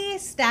Emily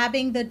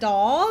stabbing the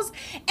dolls,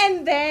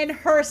 and then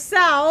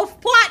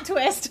herself, plot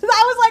twist. I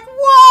was like,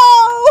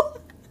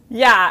 whoa!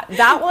 Yeah,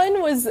 that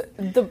one was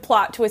the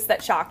plot twist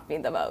that shocked me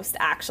the most,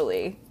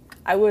 actually.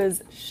 I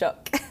was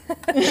shook. So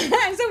what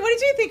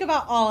did you think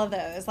about all of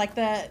those? Like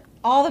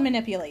all the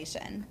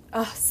manipulation?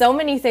 Oh, so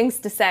many things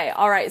to say.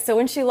 All right, so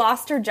when she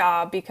lost her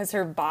job because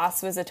her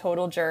boss was a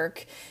total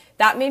jerk,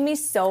 that made me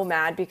so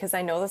mad because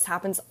I know this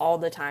happens all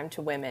the time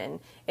to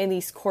women in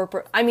these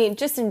corporate, I mean,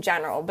 just in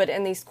general, but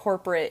in these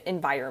corporate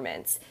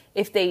environments.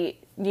 If they,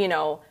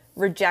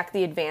 reject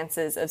the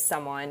advances of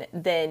someone,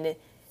 then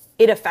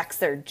it affects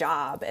their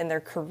job and their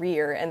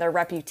career and their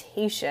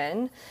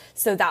reputation.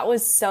 So that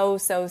was so,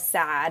 so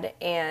sad.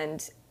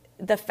 And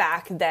the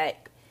fact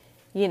that,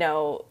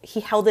 he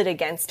held it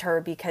against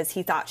her because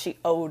he thought she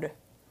owed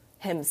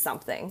him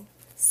something.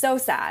 So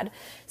sad.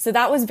 So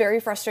that was very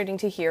frustrating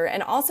to hear.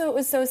 And also it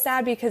was so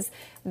sad because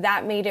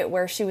that made it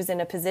where she was in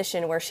a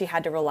position where she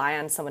had to rely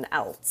on someone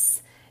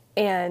else.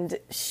 And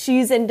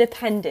she's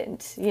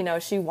independent.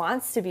 She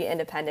wants to be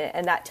independent.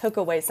 And that took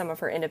away some of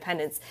her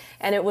independence.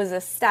 And it was a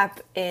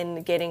step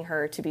in getting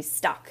her to be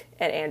stuck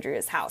at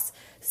Andrea's house.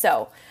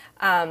 So,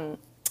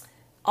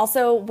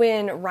 also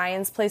when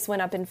Ryan's place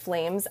went up in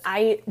flames,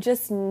 I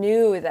just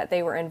knew that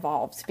they were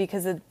involved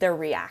because of their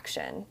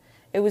reaction.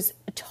 It was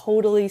a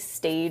totally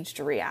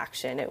staged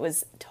reaction. It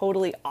was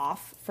totally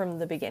off from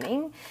the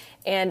beginning.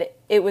 And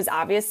it was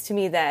obvious to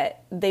me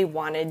that they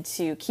wanted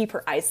to keep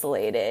her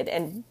isolated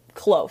and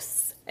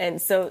close. And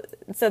so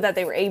that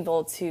they were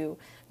able to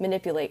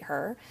manipulate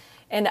her.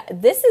 And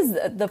this is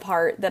the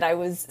part that I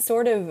was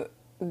sort of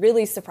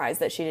really surprised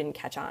that she didn't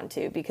catch on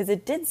to, because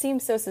it did seem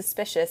so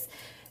suspicious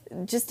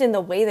just in the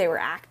way they were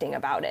acting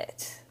about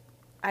it.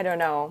 I don't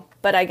know.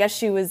 But I guess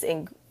she was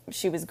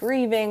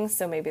grieving,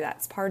 so maybe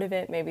that's part of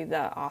it. Maybe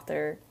the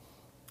author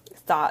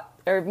thought,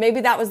 or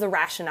maybe that was the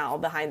rationale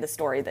behind the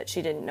story, that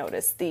she didn't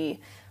notice the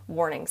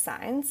warning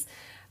signs.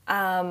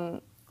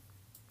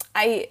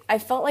 I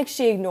felt like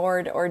she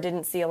ignored or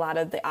didn't see a lot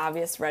of the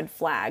obvious red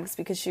flags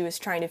because she was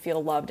trying to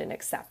feel loved and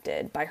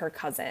accepted by her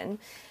cousin.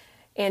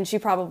 And she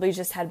probably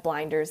just had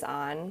blinders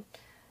on.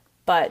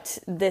 But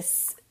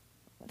this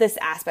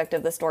aspect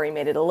of the story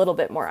made it a little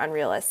bit more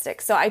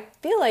unrealistic. So I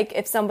feel like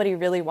if somebody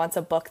really wants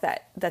a book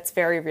that's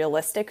very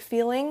realistic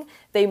feeling,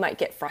 they might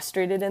get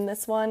frustrated in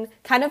this one.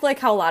 Kind of like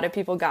how a lot of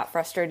people got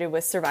frustrated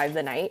with Survive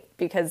the Night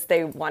because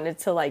they wanted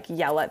to like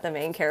yell at the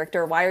main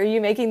character, why are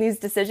you making these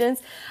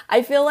decisions?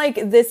 I feel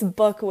like this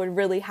book would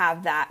really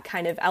have that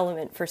kind of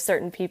element for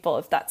certain people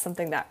if that's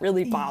something that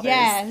really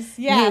bothers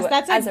you.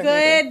 That's a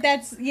good,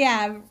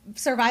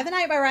 Survive the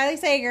Night by Riley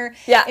Sager.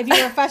 Yeah. If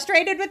you were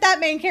frustrated with that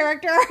main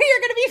character, you're going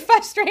to be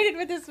frustrated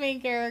with this main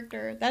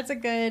character. That's a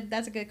good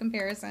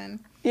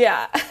comparison.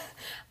 Yeah.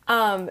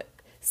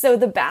 So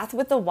the bath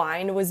with the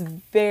wine was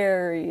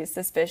very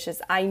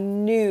suspicious. I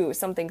knew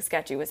something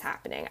sketchy was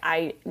happening.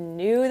 I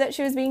knew that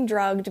she was being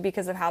drugged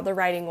because of how the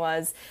writing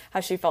was, how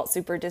she felt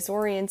super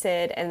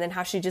disoriented, and then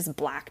how she just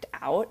blacked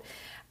out.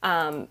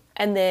 And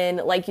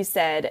then, like you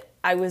said,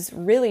 I was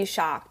really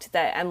shocked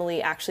that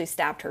Emily actually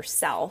stabbed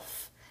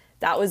herself.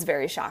 That was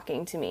very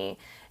shocking to me.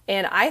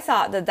 And I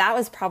thought that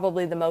was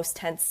probably the most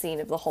tense scene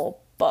of the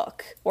whole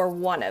book, or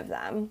one of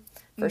them,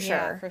 for sure.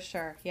 Yeah, for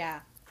sure.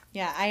 Yeah.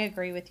 Yeah, I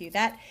agree with you.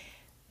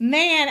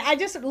 Man, I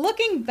just,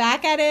 looking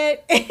back at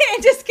it,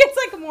 it just gets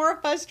like more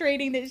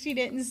frustrating that she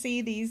didn't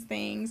see these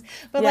things.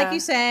 But like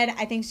you said,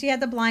 I think she had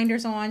the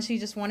blinders on. She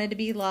just wanted to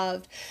be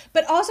loved.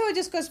 But also it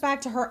just goes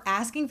back to her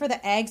asking for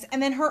the eggs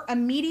and then her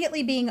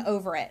immediately being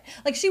over it.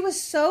 Like she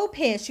was so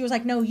pissed. She was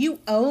like, no,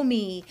 you owe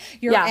me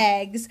your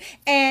eggs.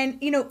 And,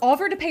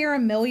 offered to pay her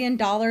 $1 million,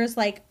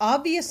 like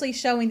obviously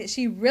showing that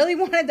she really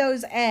wanted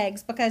those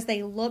eggs because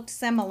they looked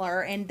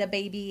similar and the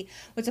baby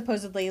would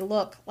supposedly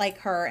look like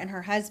her and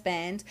her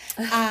husband.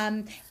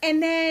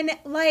 And then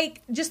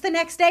like just the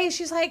next day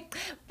she's like,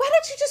 why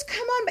don't you just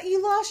come on, but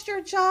you lost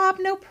your job,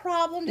 no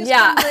problem, just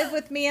come live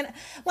with me. And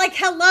like,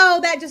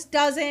 hello, that just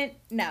doesn't,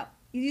 no,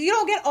 you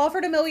don't get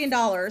offered $1 million,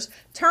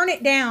 turn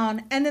it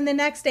down, and then the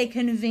next day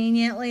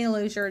conveniently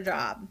lose your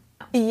job.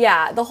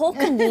 Yeah, the whole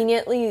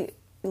conveniently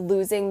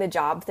losing the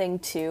job thing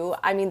too,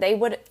 I mean,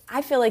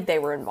 I feel like they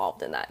were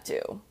involved in that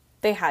too.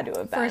 They had to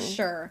have been. For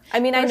sure. I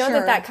mean, I know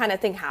that kind of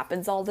thing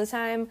happens all the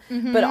time,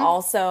 but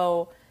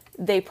also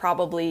they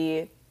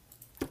probably,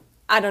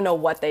 I don't know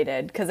what they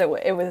did because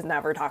it was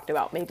never talked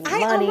about. Maybe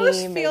money. I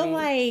almost feel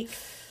like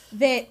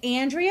that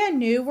Andrea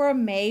knew where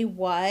May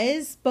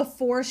was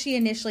before she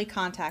initially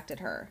contacted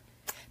her.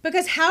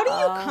 Because how do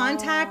you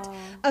contact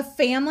a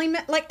family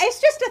member? Like,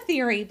 it's just a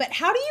theory, but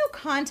how do you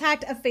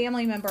contact a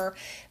family member,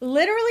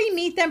 literally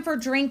meet them for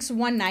drinks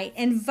one night,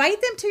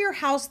 invite them to your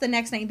house the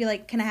next night and be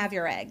like, can I have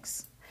your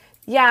eggs?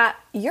 Yeah,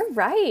 you're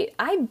right.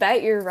 I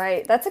bet you're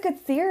right. That's a good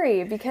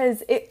theory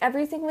because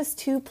everything was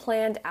too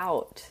planned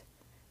out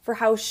for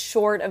how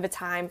short of a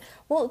time.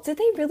 Well, did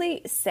they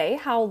really say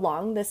how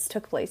long this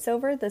took place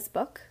over, this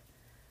book?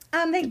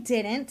 They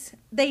didn't.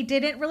 They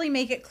didn't really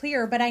make it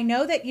clear, but I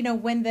know that,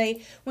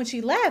 when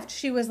she left,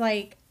 she was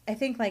like, I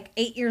think like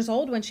 8 years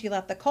old when she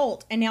left the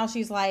cult, and now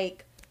she's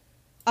like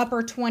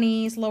upper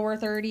 20s, lower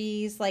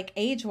 30s, like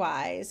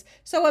age-wise.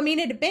 So, I mean,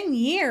 it had been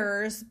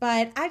years,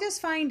 but I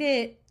just find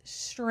it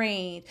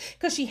strange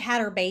because she had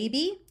her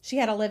baby. She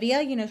had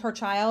Olivia, her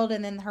child,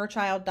 and then her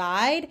child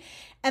died.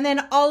 And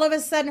then all of a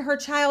sudden her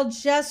child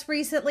just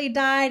recently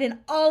died, and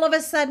all of a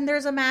sudden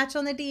there's a match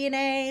on the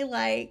DNA.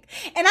 Like,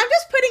 and I'm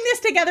just putting this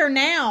together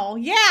now.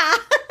 Yeah.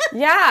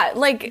 Yeah.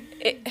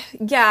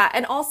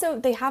 And also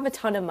they have a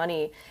ton of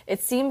money.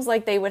 It seems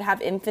like they would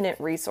have infinite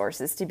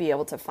resources to be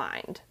able to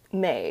find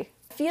May.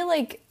 I feel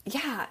like,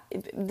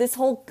 the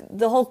whole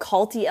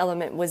culty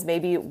element was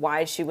maybe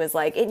why she was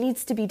like, it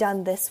needs to be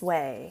done this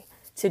way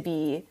to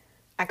be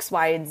X,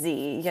 Y, and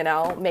Z,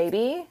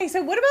 maybe. Okay,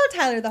 so what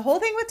about Tyler? The whole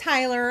thing with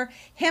Tyler,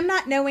 him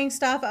not knowing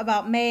stuff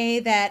about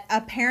May that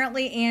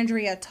apparently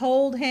Andrea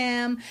told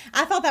him.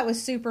 I thought that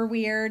was super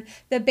weird.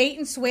 The bait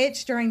and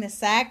switch during the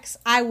sex,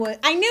 I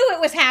knew it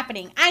was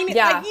happening. I knew,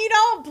 like, you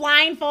don't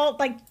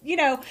blindfold, like,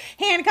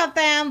 handcuff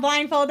them,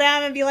 blindfold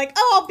them, and be like,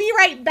 oh, I'll be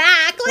right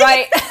back. Like,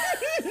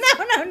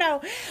 right.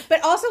 No.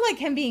 But also, like,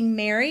 him being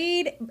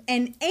married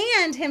and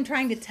him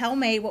trying to tell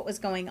May what was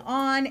going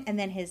on, and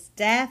then his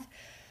death.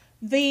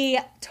 The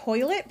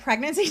toilet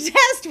pregnancy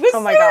test was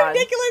so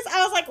ridiculous.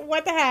 I was like,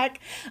 what the heck?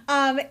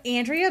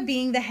 Andrea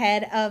being the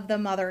head of the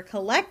Mother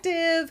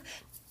Collective.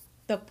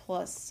 the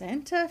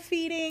placenta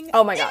feeding.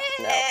 Oh my God,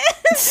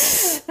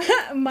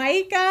 no.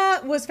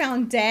 Micah was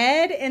found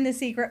dead in the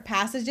secret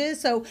passages.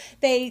 So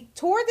they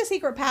toured the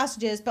secret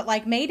passages, but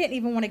like May didn't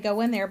even want to go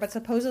in there. But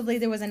supposedly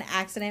there was an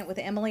accident with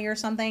Emily or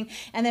something,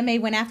 and then May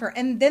went after her.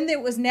 And then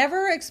it was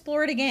never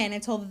explored again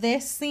until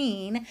this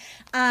scene.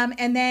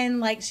 And then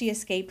like she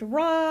escaped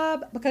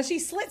Rob because she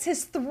slits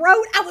his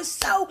throat. I was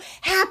so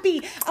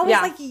happy. I was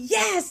like,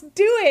 yes,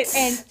 do it.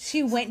 And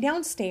she went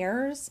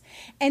downstairs,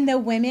 and the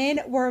women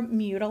were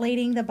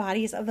mutilating the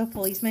bodies of the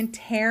policemen,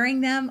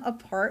 tearing them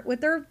apart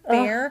with their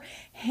bare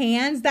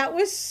hands. That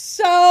was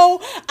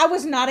so... I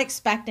was not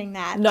expecting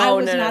that. I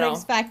was not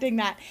expecting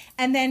that.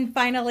 And then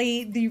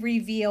finally, the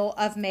reveal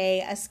of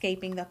May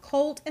escaping the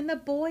Colt and the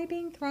boy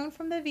being thrown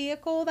from the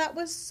vehicle. That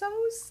was so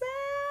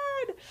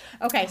sad.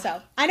 Okay,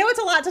 so I know it's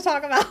a lot to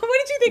talk about. What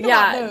did you think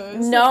about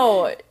those?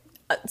 No,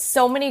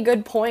 so many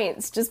good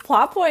points, just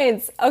plot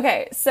points.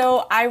 Okay,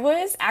 so I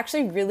was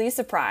actually really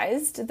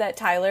surprised that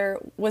Tyler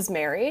was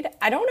married.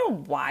 I don't know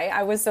why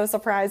I was so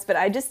surprised, but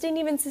I just didn't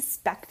even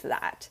suspect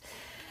that.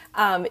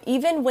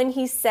 Even when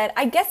he said,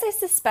 I guess I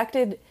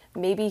suspected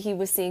maybe he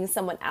was seeing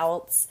someone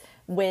else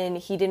when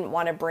he didn't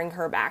want to bring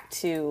her back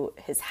to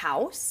his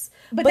house.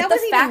 But that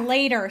was even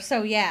later,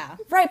 so yeah.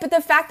 Right, but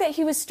the fact that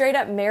he was straight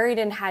up married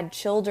and had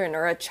children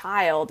or a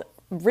child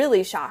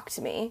really shocked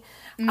me.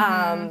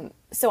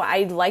 So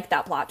I like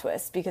that plot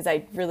twist because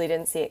I really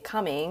didn't see it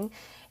coming.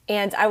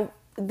 And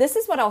this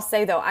is what I'll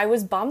say though. I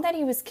was bummed that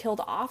he was killed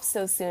off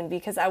so soon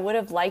because I would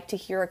have liked to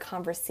hear a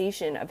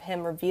conversation of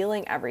him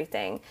revealing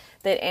everything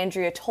that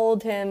Andrea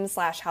told him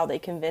 / how they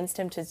convinced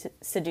him to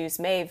seduce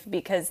Maeve,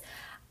 because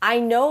I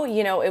know,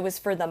 it was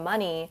for the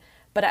money,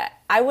 but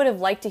I would have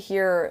liked to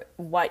hear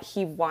what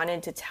he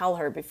wanted to tell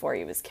her before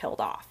he was killed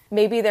off.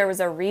 Maybe there was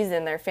a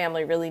reason their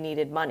family really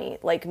needed money.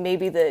 Like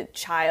maybe the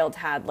child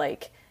had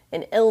like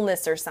an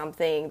illness or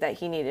something that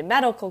he needed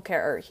medical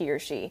care, or he or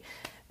she,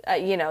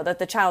 that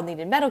the child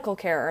needed medical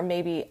care, or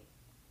maybe,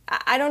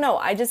 I don't know.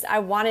 I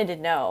wanted to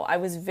know. I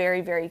was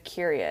very, very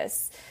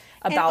curious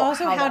about and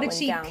also how did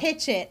she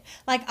pitch it?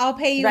 Like, I'll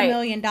pay you $1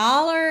 million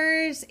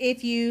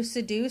if you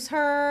seduce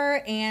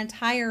her and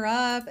tie her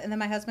up, and then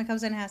my husband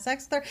comes in and has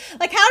sex with her.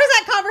 Like, how does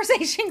that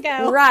conversation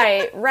go?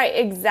 Right,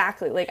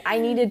 exactly. Like, I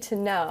needed to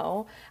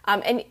know.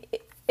 And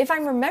if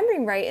I'm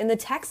remembering right, in the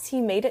text, he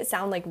made it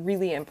sound like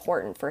really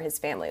important for his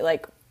family.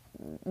 Like,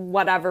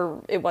 whatever,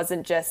 it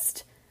wasn't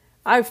just,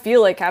 I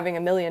feel like having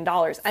 $1 million.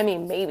 I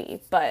mean,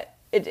 maybe, but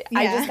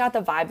I just got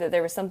the vibe that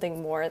there was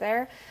something more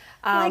there.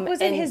 Like, was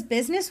it his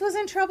business was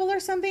in trouble or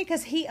something?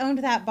 Because he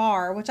owned that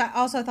bar, which I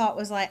also thought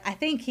was like, I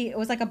think it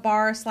was like a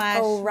bar /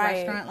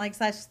 restaurant, like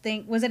 /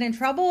 thing. Was it in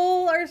trouble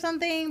or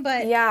something?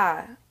 But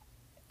yeah,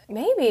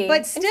 maybe.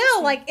 But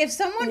still, like, if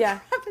someone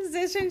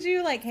propositions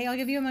you, like, hey, I'll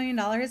give you $1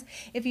 million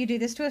if you do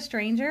this to a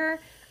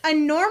stranger, a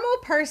normal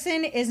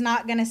person is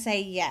not going to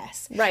say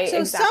yes. Right, so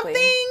exactly.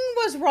 Something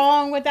was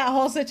wrong with that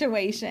whole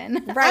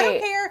situation. Right. I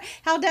don't care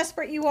how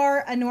desperate you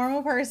are. A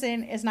normal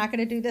person is not going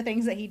to do the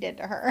things that he did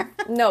to her.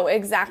 No,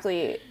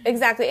 exactly.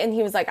 And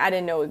he was like, I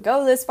didn't know it would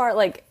go this far.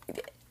 Like,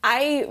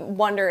 I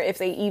wonder if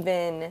they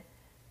even,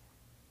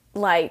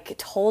 like,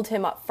 told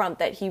him up front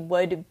that he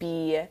would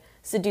be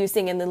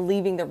seducing and then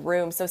leaving the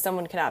room so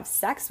someone could have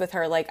sex with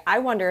her. Like, I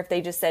wonder if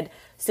they just said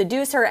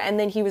seduce her and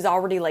then he was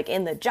already like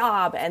in the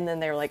job and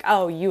then they're like,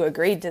 oh, you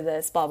agreed to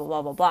this, blah, blah,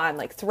 blah, blah, blah, and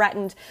like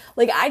threatened.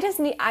 Like,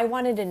 I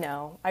wanted to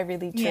know. I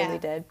really, truly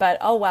did. But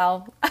oh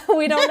well,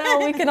 we don't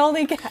know. We can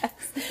only guess.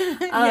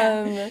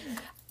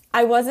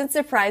 I wasn't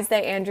surprised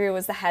that Andrea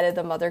was the head of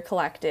the Mother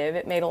Collective.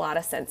 It made a lot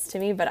of sense to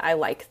me, but I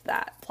liked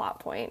that plot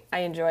point. I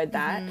enjoyed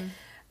that.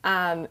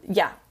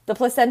 The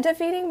placenta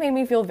feeding made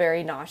me feel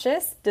very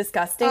nauseous,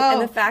 disgusting,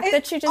 and the fact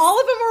that she just... All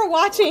of them were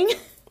watching.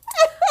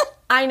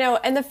 I know,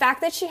 and the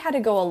fact that she had to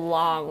go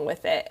along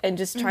with it and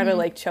just try to,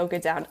 like, choke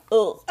it down.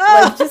 Ugh.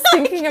 Like, just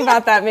thinking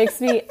about that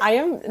makes me... I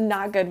am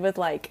not good with,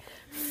 like,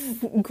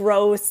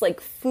 gross, like,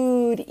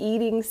 food,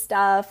 eating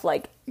stuff,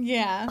 like...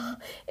 Yeah.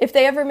 If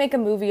they ever make a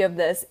movie of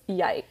this,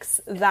 yikes.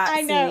 That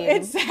I know,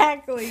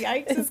 exactly.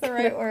 Yikes is the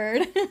right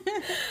word.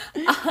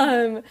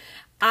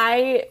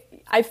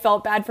 I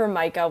felt bad for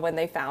Micah when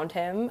they found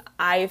him.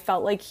 I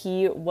felt like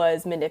he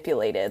was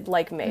manipulated,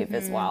 like Maeve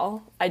as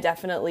well. I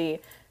definitely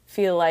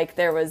feel like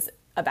there was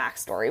a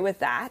backstory with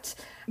that.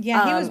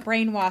 Yeah, he was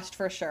brainwashed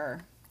for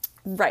sure.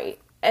 Right.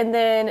 And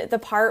then the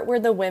part where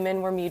the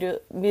women were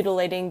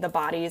mutilating the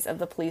bodies of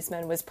the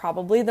policemen was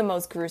probably the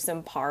most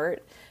gruesome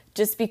part,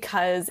 just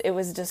because it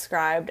was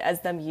described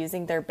as them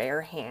using their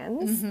bare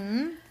hands.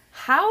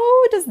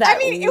 How does that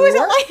work? It was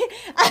like,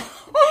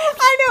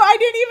 I know, I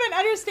didn't even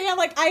understand.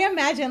 Like, I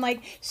imagine,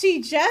 like,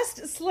 she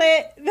just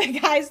slit the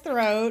guy's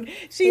throat.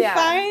 She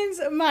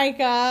finds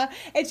Micah,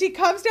 and she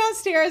comes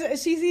downstairs, and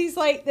she sees,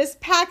 like, this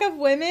pack of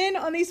women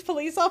on these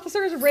police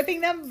officers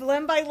ripping them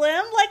limb by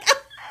limb. Like,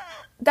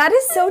 that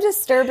is so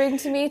disturbing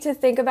to me to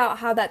think about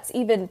how that's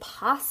even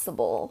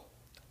possible.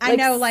 I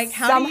know, like,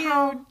 how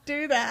somehow, do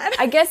you do that?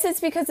 I guess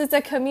it's because it's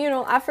a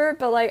communal effort,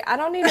 but like, I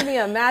don't need to be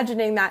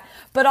imagining that.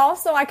 But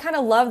also, I kind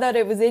of love that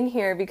it was in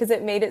here because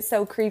it made it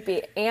so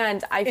creepy.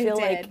 And I feel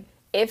like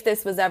if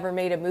this was ever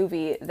made a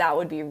movie, that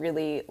would be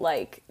really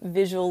like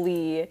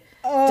visually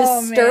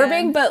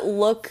disturbing, but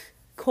look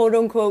quote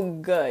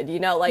unquote good, you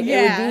know, like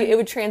it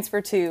would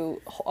transfer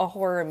to a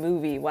horror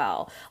movie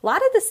well. A lot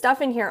of the stuff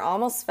in here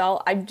almost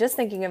felt, I'm just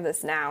thinking of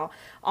this now,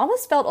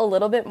 almost felt a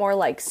little bit more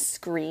like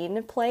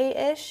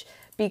screenplay-ish,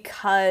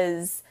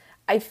 because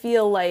I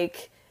feel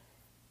like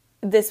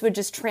this would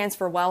just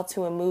transfer well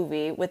to a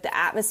movie with the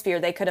atmosphere.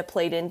 They could have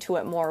played into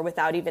it more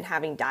without even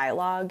having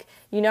dialogue.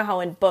 You know how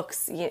in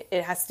books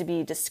it has to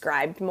be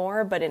described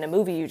more, but in a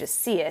movie you just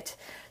see it.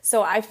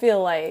 So I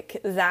feel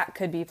like that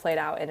could be played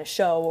out in a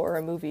show or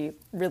a movie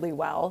really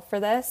well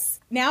for this.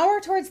 Now we're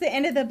towards the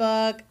end of the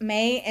book.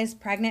 May is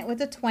pregnant with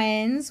the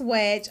twins,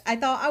 which I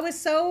thought, I was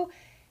so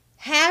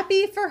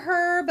happy for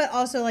her, but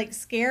also like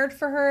scared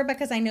for her,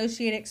 because I know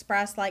she had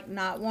expressed like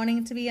not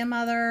wanting to be a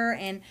mother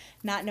and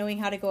not knowing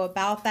how to go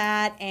about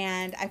that.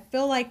 And I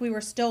feel like we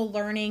were still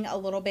learning a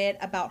little bit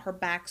about her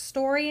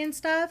backstory and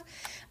stuff.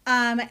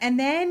 And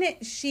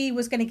then she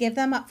was going to give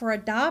them up for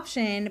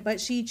adoption, but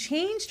she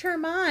changed her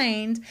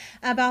mind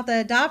about the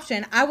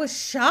adoption. I was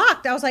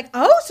shocked. I was like,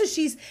 oh, so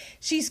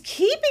she's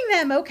keeping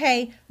them.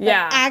 Okay. But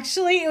yeah.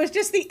 actually, it was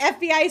just the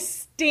FBI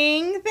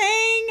sting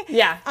thing.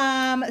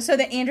 Yeah. So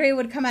that Andrea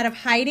would come out of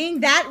hiding.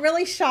 That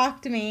really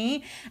shocked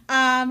me.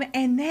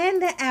 And then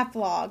the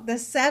epilogue, the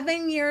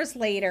 7 years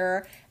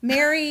later,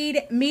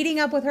 married, meeting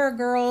up with her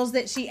girls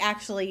that she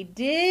actually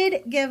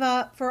did give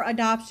up for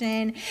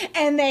adoption,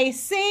 and they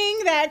sing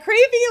that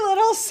creepy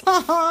little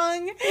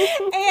song.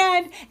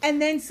 and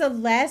then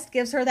Celeste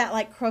gives her that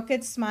like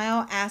crooked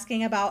smile,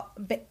 asking about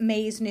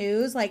May's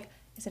news, like,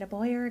 is it a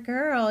boy or a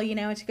girl? You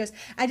know, and she goes,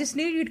 I just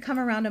knew you'd come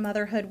around to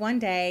motherhood one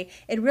day.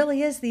 It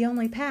really is the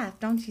only path,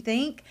 don't you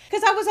think?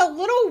 Because I was a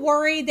little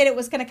worried that it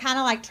was going to kind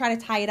of like try to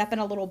tie it up in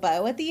a little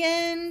bow at the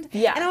end.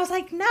 Yeah. And I was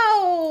like,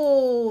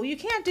 no, you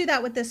can't do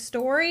that with this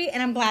story.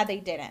 And I'm glad they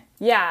didn't.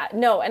 Yeah,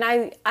 no. And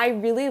I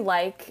really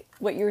like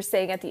what you were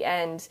saying at the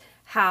end,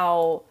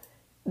 how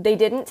they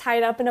didn't tie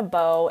it up in a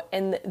bow,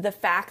 and the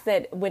fact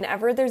that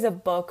whenever there's a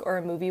book or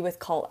a movie with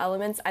cult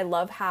elements, I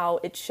love how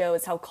it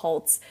shows how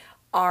cults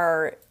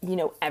are, you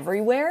know,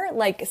 everywhere.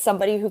 Like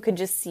somebody who could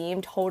just seem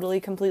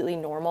totally, completely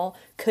normal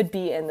could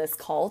be in this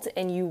cult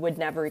and you would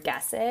never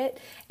guess it.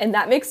 And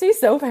that makes me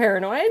so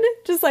paranoid.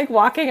 Just like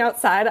walking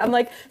outside, I'm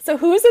like, so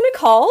who's in a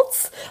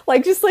cult?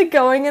 Like just like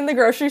going in the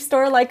grocery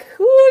store, like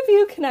who of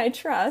you can I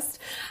trust?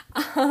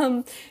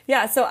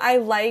 Yeah, so I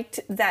liked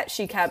that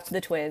she kept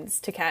the twins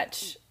to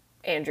catch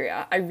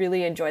Andrea. I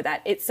really enjoyed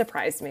that. It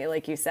surprised me,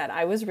 like you said.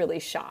 I was really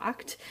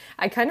shocked.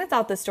 I kind of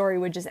thought the story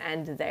would just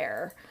end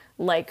there,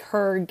 like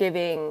her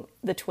giving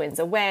the twins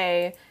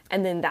away,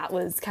 and then that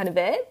was kind of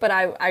it. But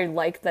I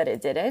liked that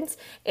it didn't.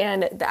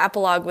 And the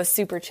epilogue was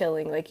super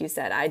chilling, like you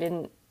said. I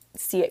didn't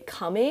see it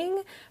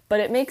coming, but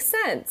it makes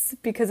sense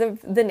because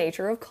of the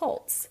nature of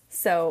cults.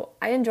 So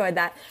I enjoyed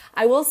that.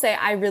 I will say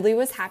I really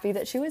was happy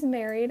that she was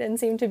married and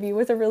seemed to be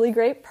with a really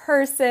great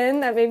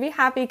person. That made me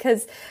happy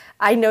because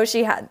I know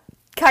she had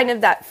kind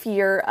of that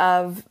fear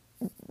of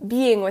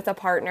being with a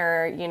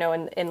partner, you know,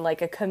 in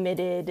like a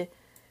committed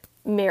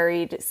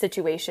married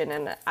situation,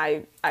 and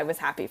I was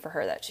happy for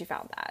her that she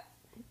found that.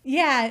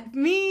 Yeah,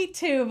 me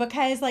too,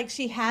 because like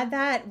she had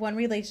that one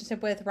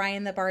relationship with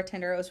Ryan the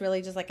bartender. It was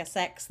really just like a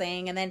sex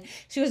thing, and then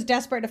she was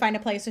desperate to find a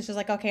place, so she was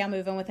like, okay, I'll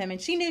move in with him,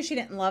 and she knew she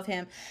didn't love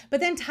him.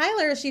 But then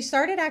Tyler, she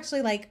started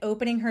actually like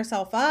opening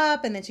herself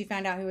up, and then she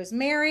found out he was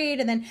married,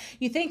 and then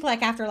you think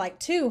like after like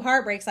 2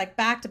 heartbreaks like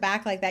back to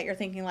back like that, you're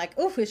thinking like,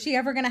 oof, is she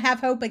ever gonna have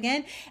hope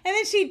again? And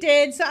then she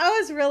did, so I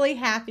was really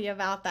happy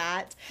about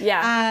that.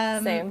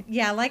 Yeah, same.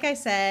 Yeah, like I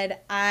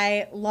said,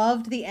 I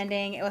loved the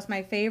ending. It was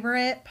my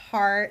favorite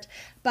part.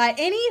 But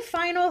any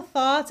final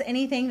thoughts,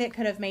 anything that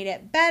could have made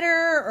it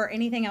better, or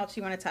anything else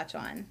you want to touch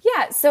on?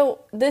 Yeah,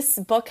 so this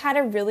book had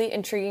a really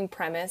intriguing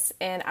premise,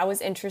 and I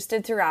was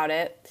interested throughout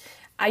it.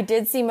 I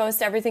did see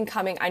most everything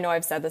coming. I know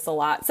I've said this a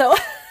lot, so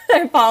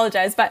I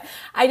apologize, but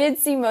I did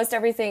see most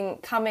everything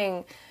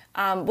coming,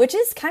 which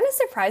is kind of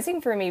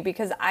surprising for me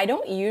because I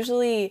don't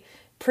usually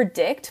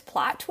predict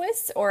plot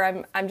twists,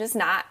 or I'm just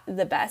not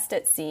the best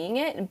at seeing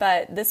it.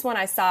 But this one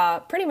I saw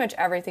pretty much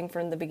everything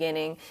from the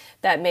beginning,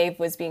 that Maeve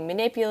was being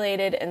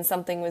manipulated and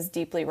something was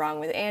deeply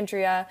wrong with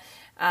Andrea.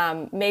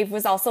 Maeve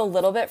was also a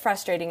little bit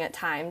frustrating at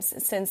times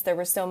since there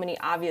were so many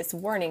obvious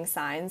warning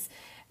signs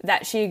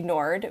that she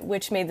ignored,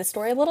 which made the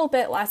story a little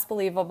bit less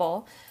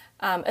believable.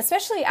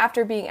 Especially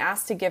after being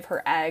asked to give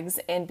her eggs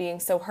and being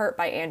so hurt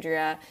by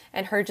Andrea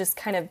and her just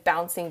kind of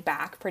bouncing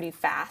back pretty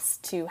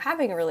fast to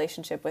having a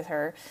relationship with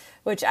her,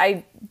 which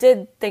I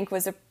did think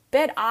was a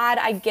bit odd.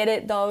 I get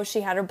it though. She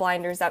had her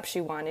blinders up.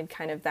 She wanted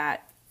kind of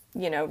that,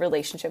 you know,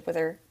 relationship with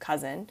her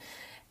cousin.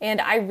 And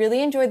I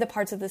really enjoyed the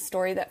parts of the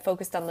story that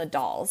focused on the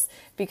dolls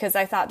because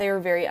I thought they were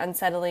very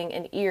unsettling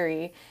and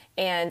eerie.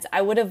 And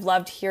I would have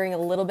loved hearing a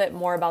little bit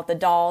more about the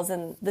dolls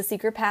and the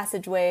secret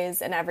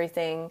passageways and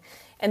everything,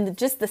 and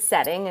just the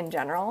setting in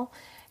general.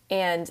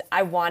 And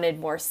I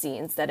wanted more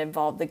scenes that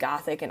involved the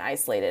gothic and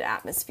isolated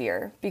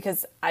atmosphere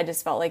because I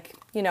just felt like,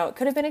 you know, it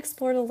could have been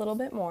explored a little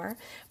bit more.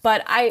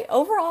 But I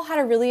overall had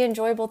a really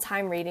enjoyable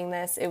time reading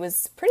this. It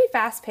was pretty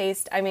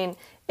fast-paced. I mean,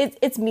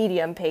 it's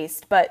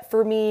medium-paced, but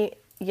for me,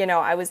 you know,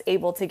 I was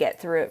able to get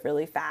through it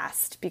really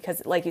fast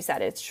because, like you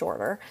said, it's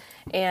shorter.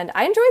 And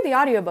I enjoyed the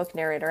audiobook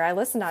narrator. I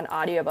listened on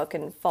audiobook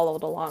and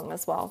followed along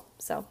as well,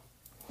 so...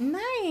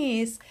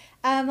 Nice.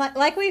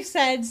 Like we've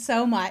said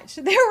so much,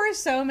 there were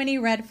so many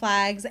red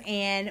flags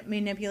and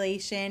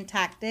manipulation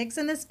tactics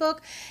in this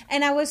book.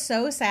 And I was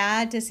so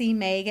sad to see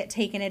May get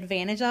taken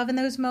advantage of in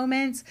those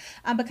moments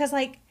because,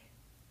 like,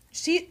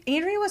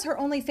 Andrea was her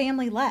only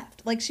family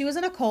left. Like, she was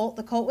in a cult.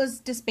 The cult was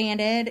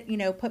disbanded, you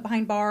know, put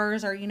behind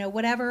bars or, you know,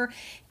 whatever.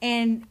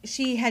 And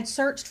she had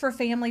searched for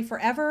family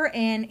forever,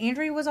 and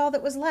Andrea was all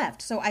that was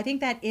left. So I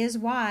think that is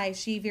why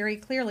she very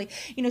clearly,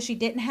 you know, she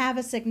didn't have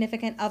a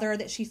significant other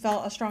that she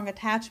felt a strong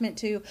attachment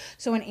to.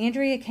 So when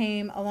Andrea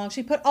came along,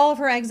 she put all of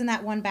her eggs in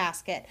that one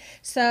basket.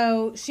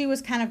 So she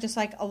was kind of just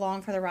like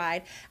along for the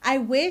ride. I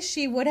wish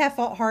she would have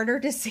fought harder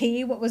to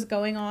see what was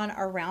going on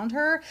around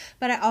her,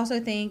 but I also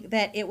think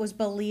that it was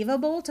believable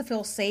to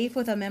feel safe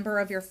with a member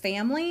of your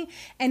family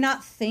and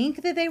not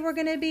think that they were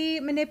going to be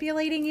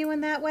manipulating you in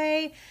that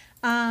way.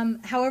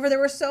 However, there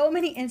were so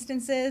many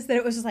instances that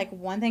it was just like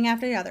one thing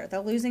after the other.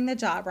 The losing the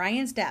job,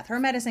 Ryan's death, her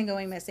medicine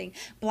going missing,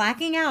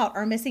 blacking out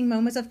or missing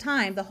moments of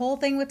time, the whole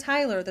thing with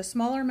Tyler, the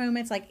smaller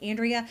moments like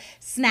Andrea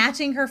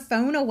snatching her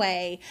phone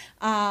away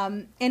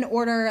in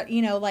order,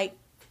 you know, like,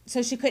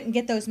 so she couldn't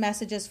get those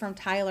messages from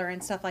Tyler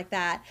and stuff like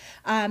that.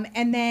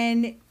 And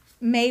then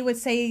May would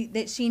say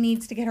that she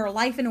needs to get her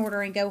life in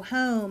order and go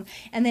home.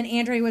 And then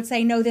Andrea would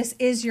say, no, this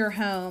is your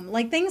home.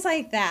 Like, things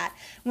like that.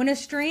 When a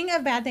string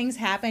of bad things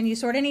happen, you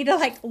sort of need to,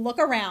 like, look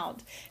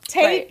around.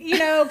 Take, you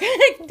know,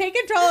 take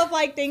control of,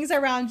 like, things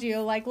around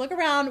you. Like, look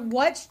around.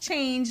 What's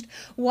changed?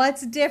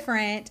 What's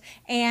different?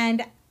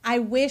 And I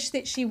wish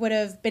that she would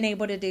have been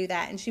able to do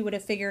that. And she would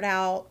have figured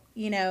out,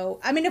 you know,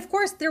 I mean, of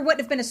course, there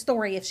wouldn't have been a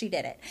story if she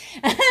did it.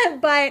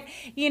 But,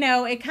 you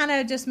know, it kind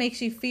of just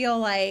makes you feel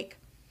like,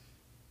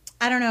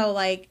 I don't know,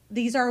 like,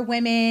 these are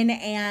women,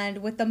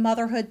 and with the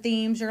motherhood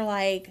themes, you're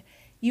like,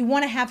 you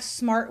want to have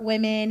smart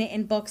women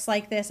in books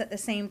like this at the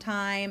same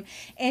time.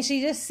 And she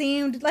just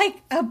seemed,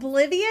 like,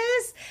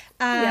 oblivious.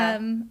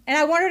 And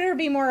I wanted her to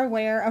be more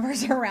aware of her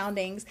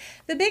surroundings.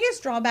 The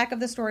biggest drawback of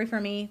the story for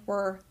me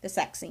were the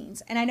sex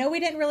scenes. And I know we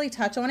didn't really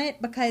touch on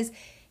it because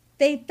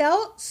they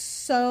felt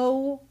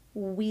so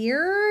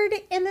weird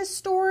in this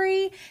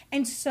story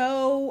and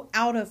so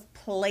out of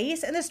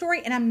place in the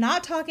story. And I'm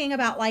not talking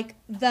about like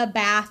the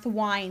bath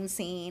wine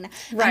scene.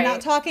 Right. I'm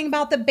not talking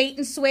about the bait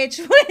and switch.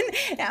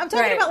 I'm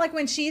talking about like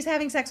when she's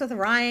having sex with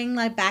Ryan,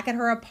 like back at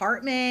her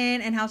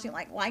apartment, and how she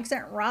like likes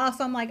it rough.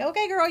 I'm like,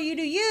 okay, girl, you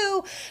do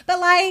you. But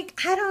like,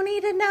 I don't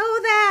need to know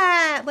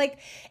that. Like,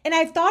 and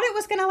I thought it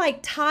was going to like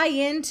tie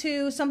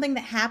into something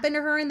that happened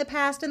to her in the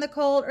past in the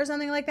cult or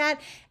something like that.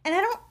 And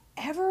I don't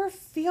ever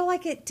feel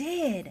like it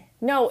did.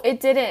 No, it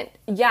didn't.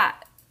 Yeah.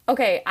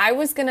 Okay, I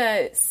was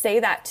gonna say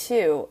that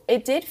too.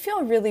 It did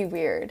feel really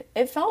weird.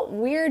 It felt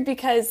weird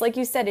because, like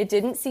you said, it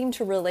didn't seem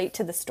to relate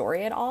to the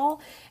story at all.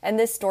 And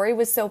this story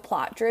was so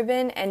plot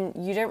driven, and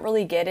you didn't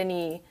really get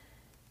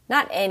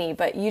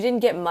but you didn't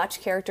get much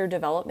character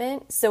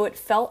development. So it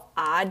felt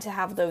odd to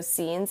have those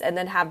scenes and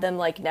then have them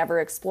like never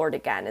explored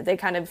again. They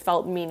kind of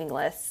felt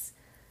meaningless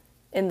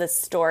in the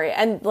story.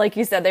 And like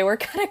you said, they were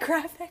kind of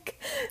graphic.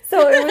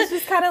 So it was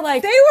just kind of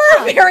like... They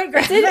were very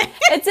graphic.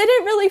 It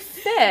didn't really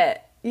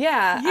fit.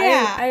 Yeah.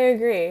 I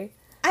agree.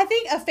 I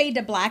think a fade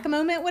to black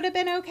moment would have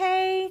been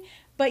okay.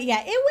 But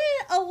yeah, it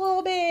went a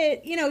little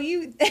bit, you know,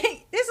 this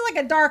is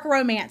like a dark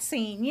romance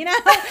scene, you know?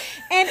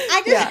 And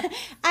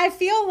I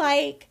feel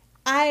like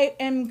I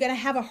am going to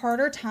have a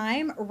harder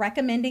time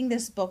recommending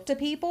this book to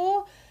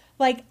people,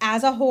 like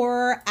as a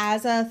horror,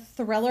 as a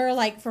thriller,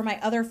 like for my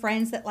other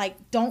friends that like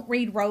don't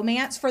read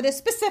romance for this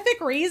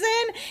specific reason,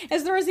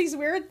 as there was these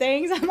weird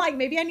things. I'm like,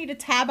 maybe I need to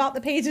tab out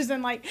the pages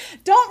and like,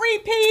 don't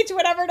read page,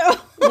 whatever,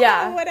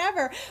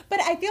 whatever.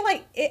 But I feel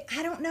like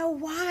I don't know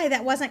why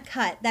that wasn't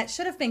cut. That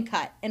should have been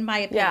cut, in my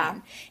opinion. Yeah.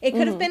 It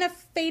could have been a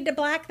fade to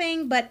black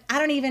thing, but I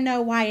don't even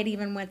know why it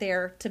even went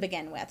there to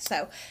begin with.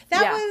 So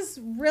that was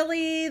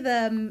really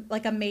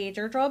like a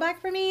major drawback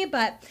for me.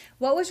 But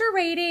what was your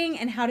rating,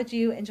 and how did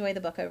you enjoy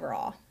the book overall?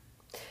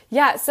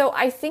 Yeah, so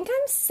I think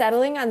I'm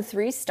settling on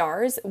 3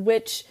 stars,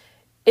 which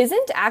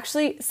isn't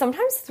actually,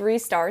 sometimes 3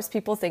 stars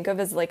people think of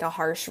as like a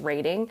harsh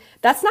rating.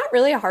 That's not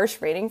really a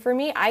harsh rating for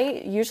me.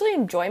 I usually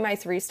enjoy my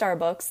 3-star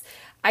books.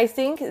 I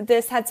think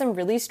this had some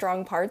really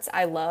strong parts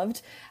I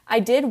loved.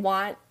 I did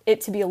want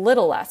it to be a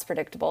little less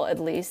predictable, at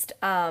least.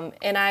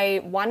 And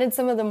I wanted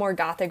some of the more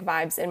gothic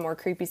vibes and more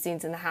creepy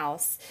scenes in the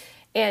house.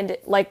 And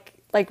like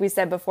like we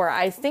said before,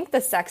 I think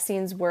the sex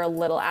scenes were a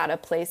little out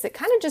of place. It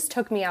kind of just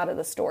took me out of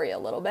the story a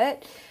little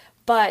bit.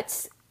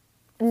 But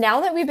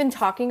now that we've been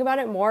talking about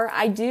it more,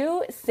 I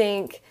do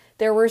think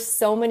there were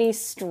so many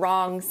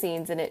strong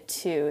scenes in it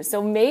too.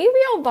 So maybe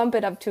I'll bump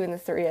it up to in the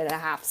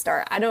 3.5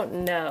 star. I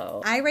don't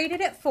know. I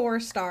rated it 4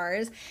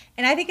 stars,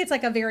 and I think it's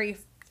like a very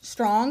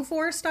strong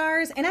 4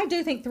 stars, and I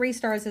do think 3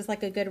 stars is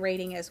like a good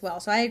rating as well,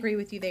 so I agree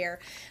with you there.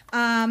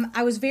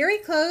 I was very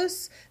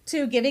close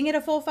to giving it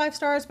a full 5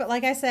 stars, but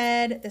like I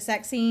said, the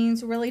sex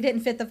scenes really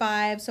didn't fit the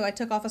vibe, so I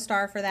took off a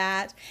star for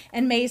that,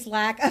 and May's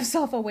lack of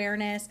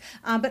self-awareness.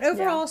 But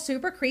overall,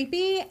 super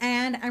creepy,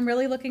 and I'm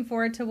really looking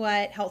forward to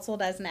what Heltzel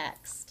does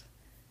next.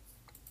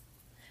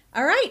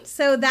 All right,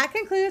 so that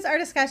concludes our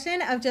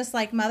discussion of Just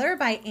Like Mother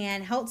by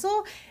Anne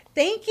Heltzel.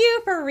 Thank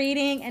you for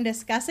reading and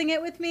discussing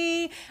it with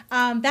me.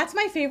 That's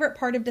my favorite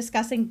part of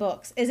discussing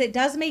books, is it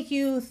does make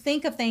you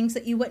think of things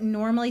that you wouldn't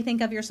normally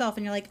think of yourself.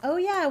 And you're like, oh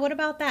yeah, what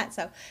about that?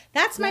 So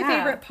that's my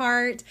favorite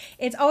part.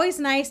 It's always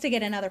nice to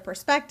get another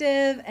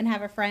perspective and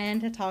have a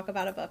friend to talk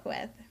about a book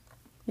with.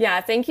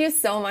 Yeah, thank you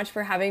so much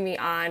for having me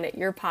on.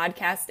 Your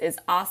podcast is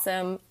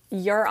awesome.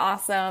 You're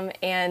awesome.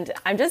 And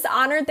I'm just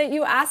honored that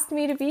you asked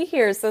me to be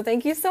here. So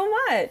thank you so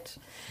much.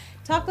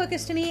 Talk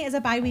Bookish to Me is a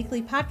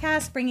bi-weekly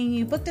podcast bringing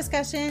you book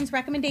discussions,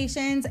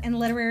 recommendations, and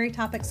literary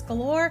topics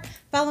galore.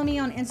 Follow me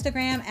on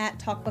Instagram at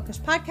Talk Bookish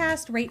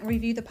Podcast. Rate and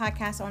review the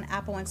podcast on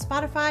Apple and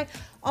Spotify.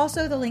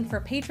 Also, the link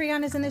for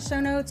Patreon is in the show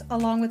notes,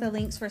 along with the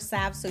links for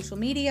Sav's social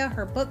media,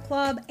 her book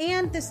club,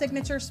 and the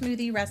signature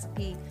smoothie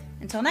recipe.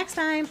 Until next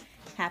time,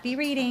 happy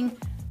reading.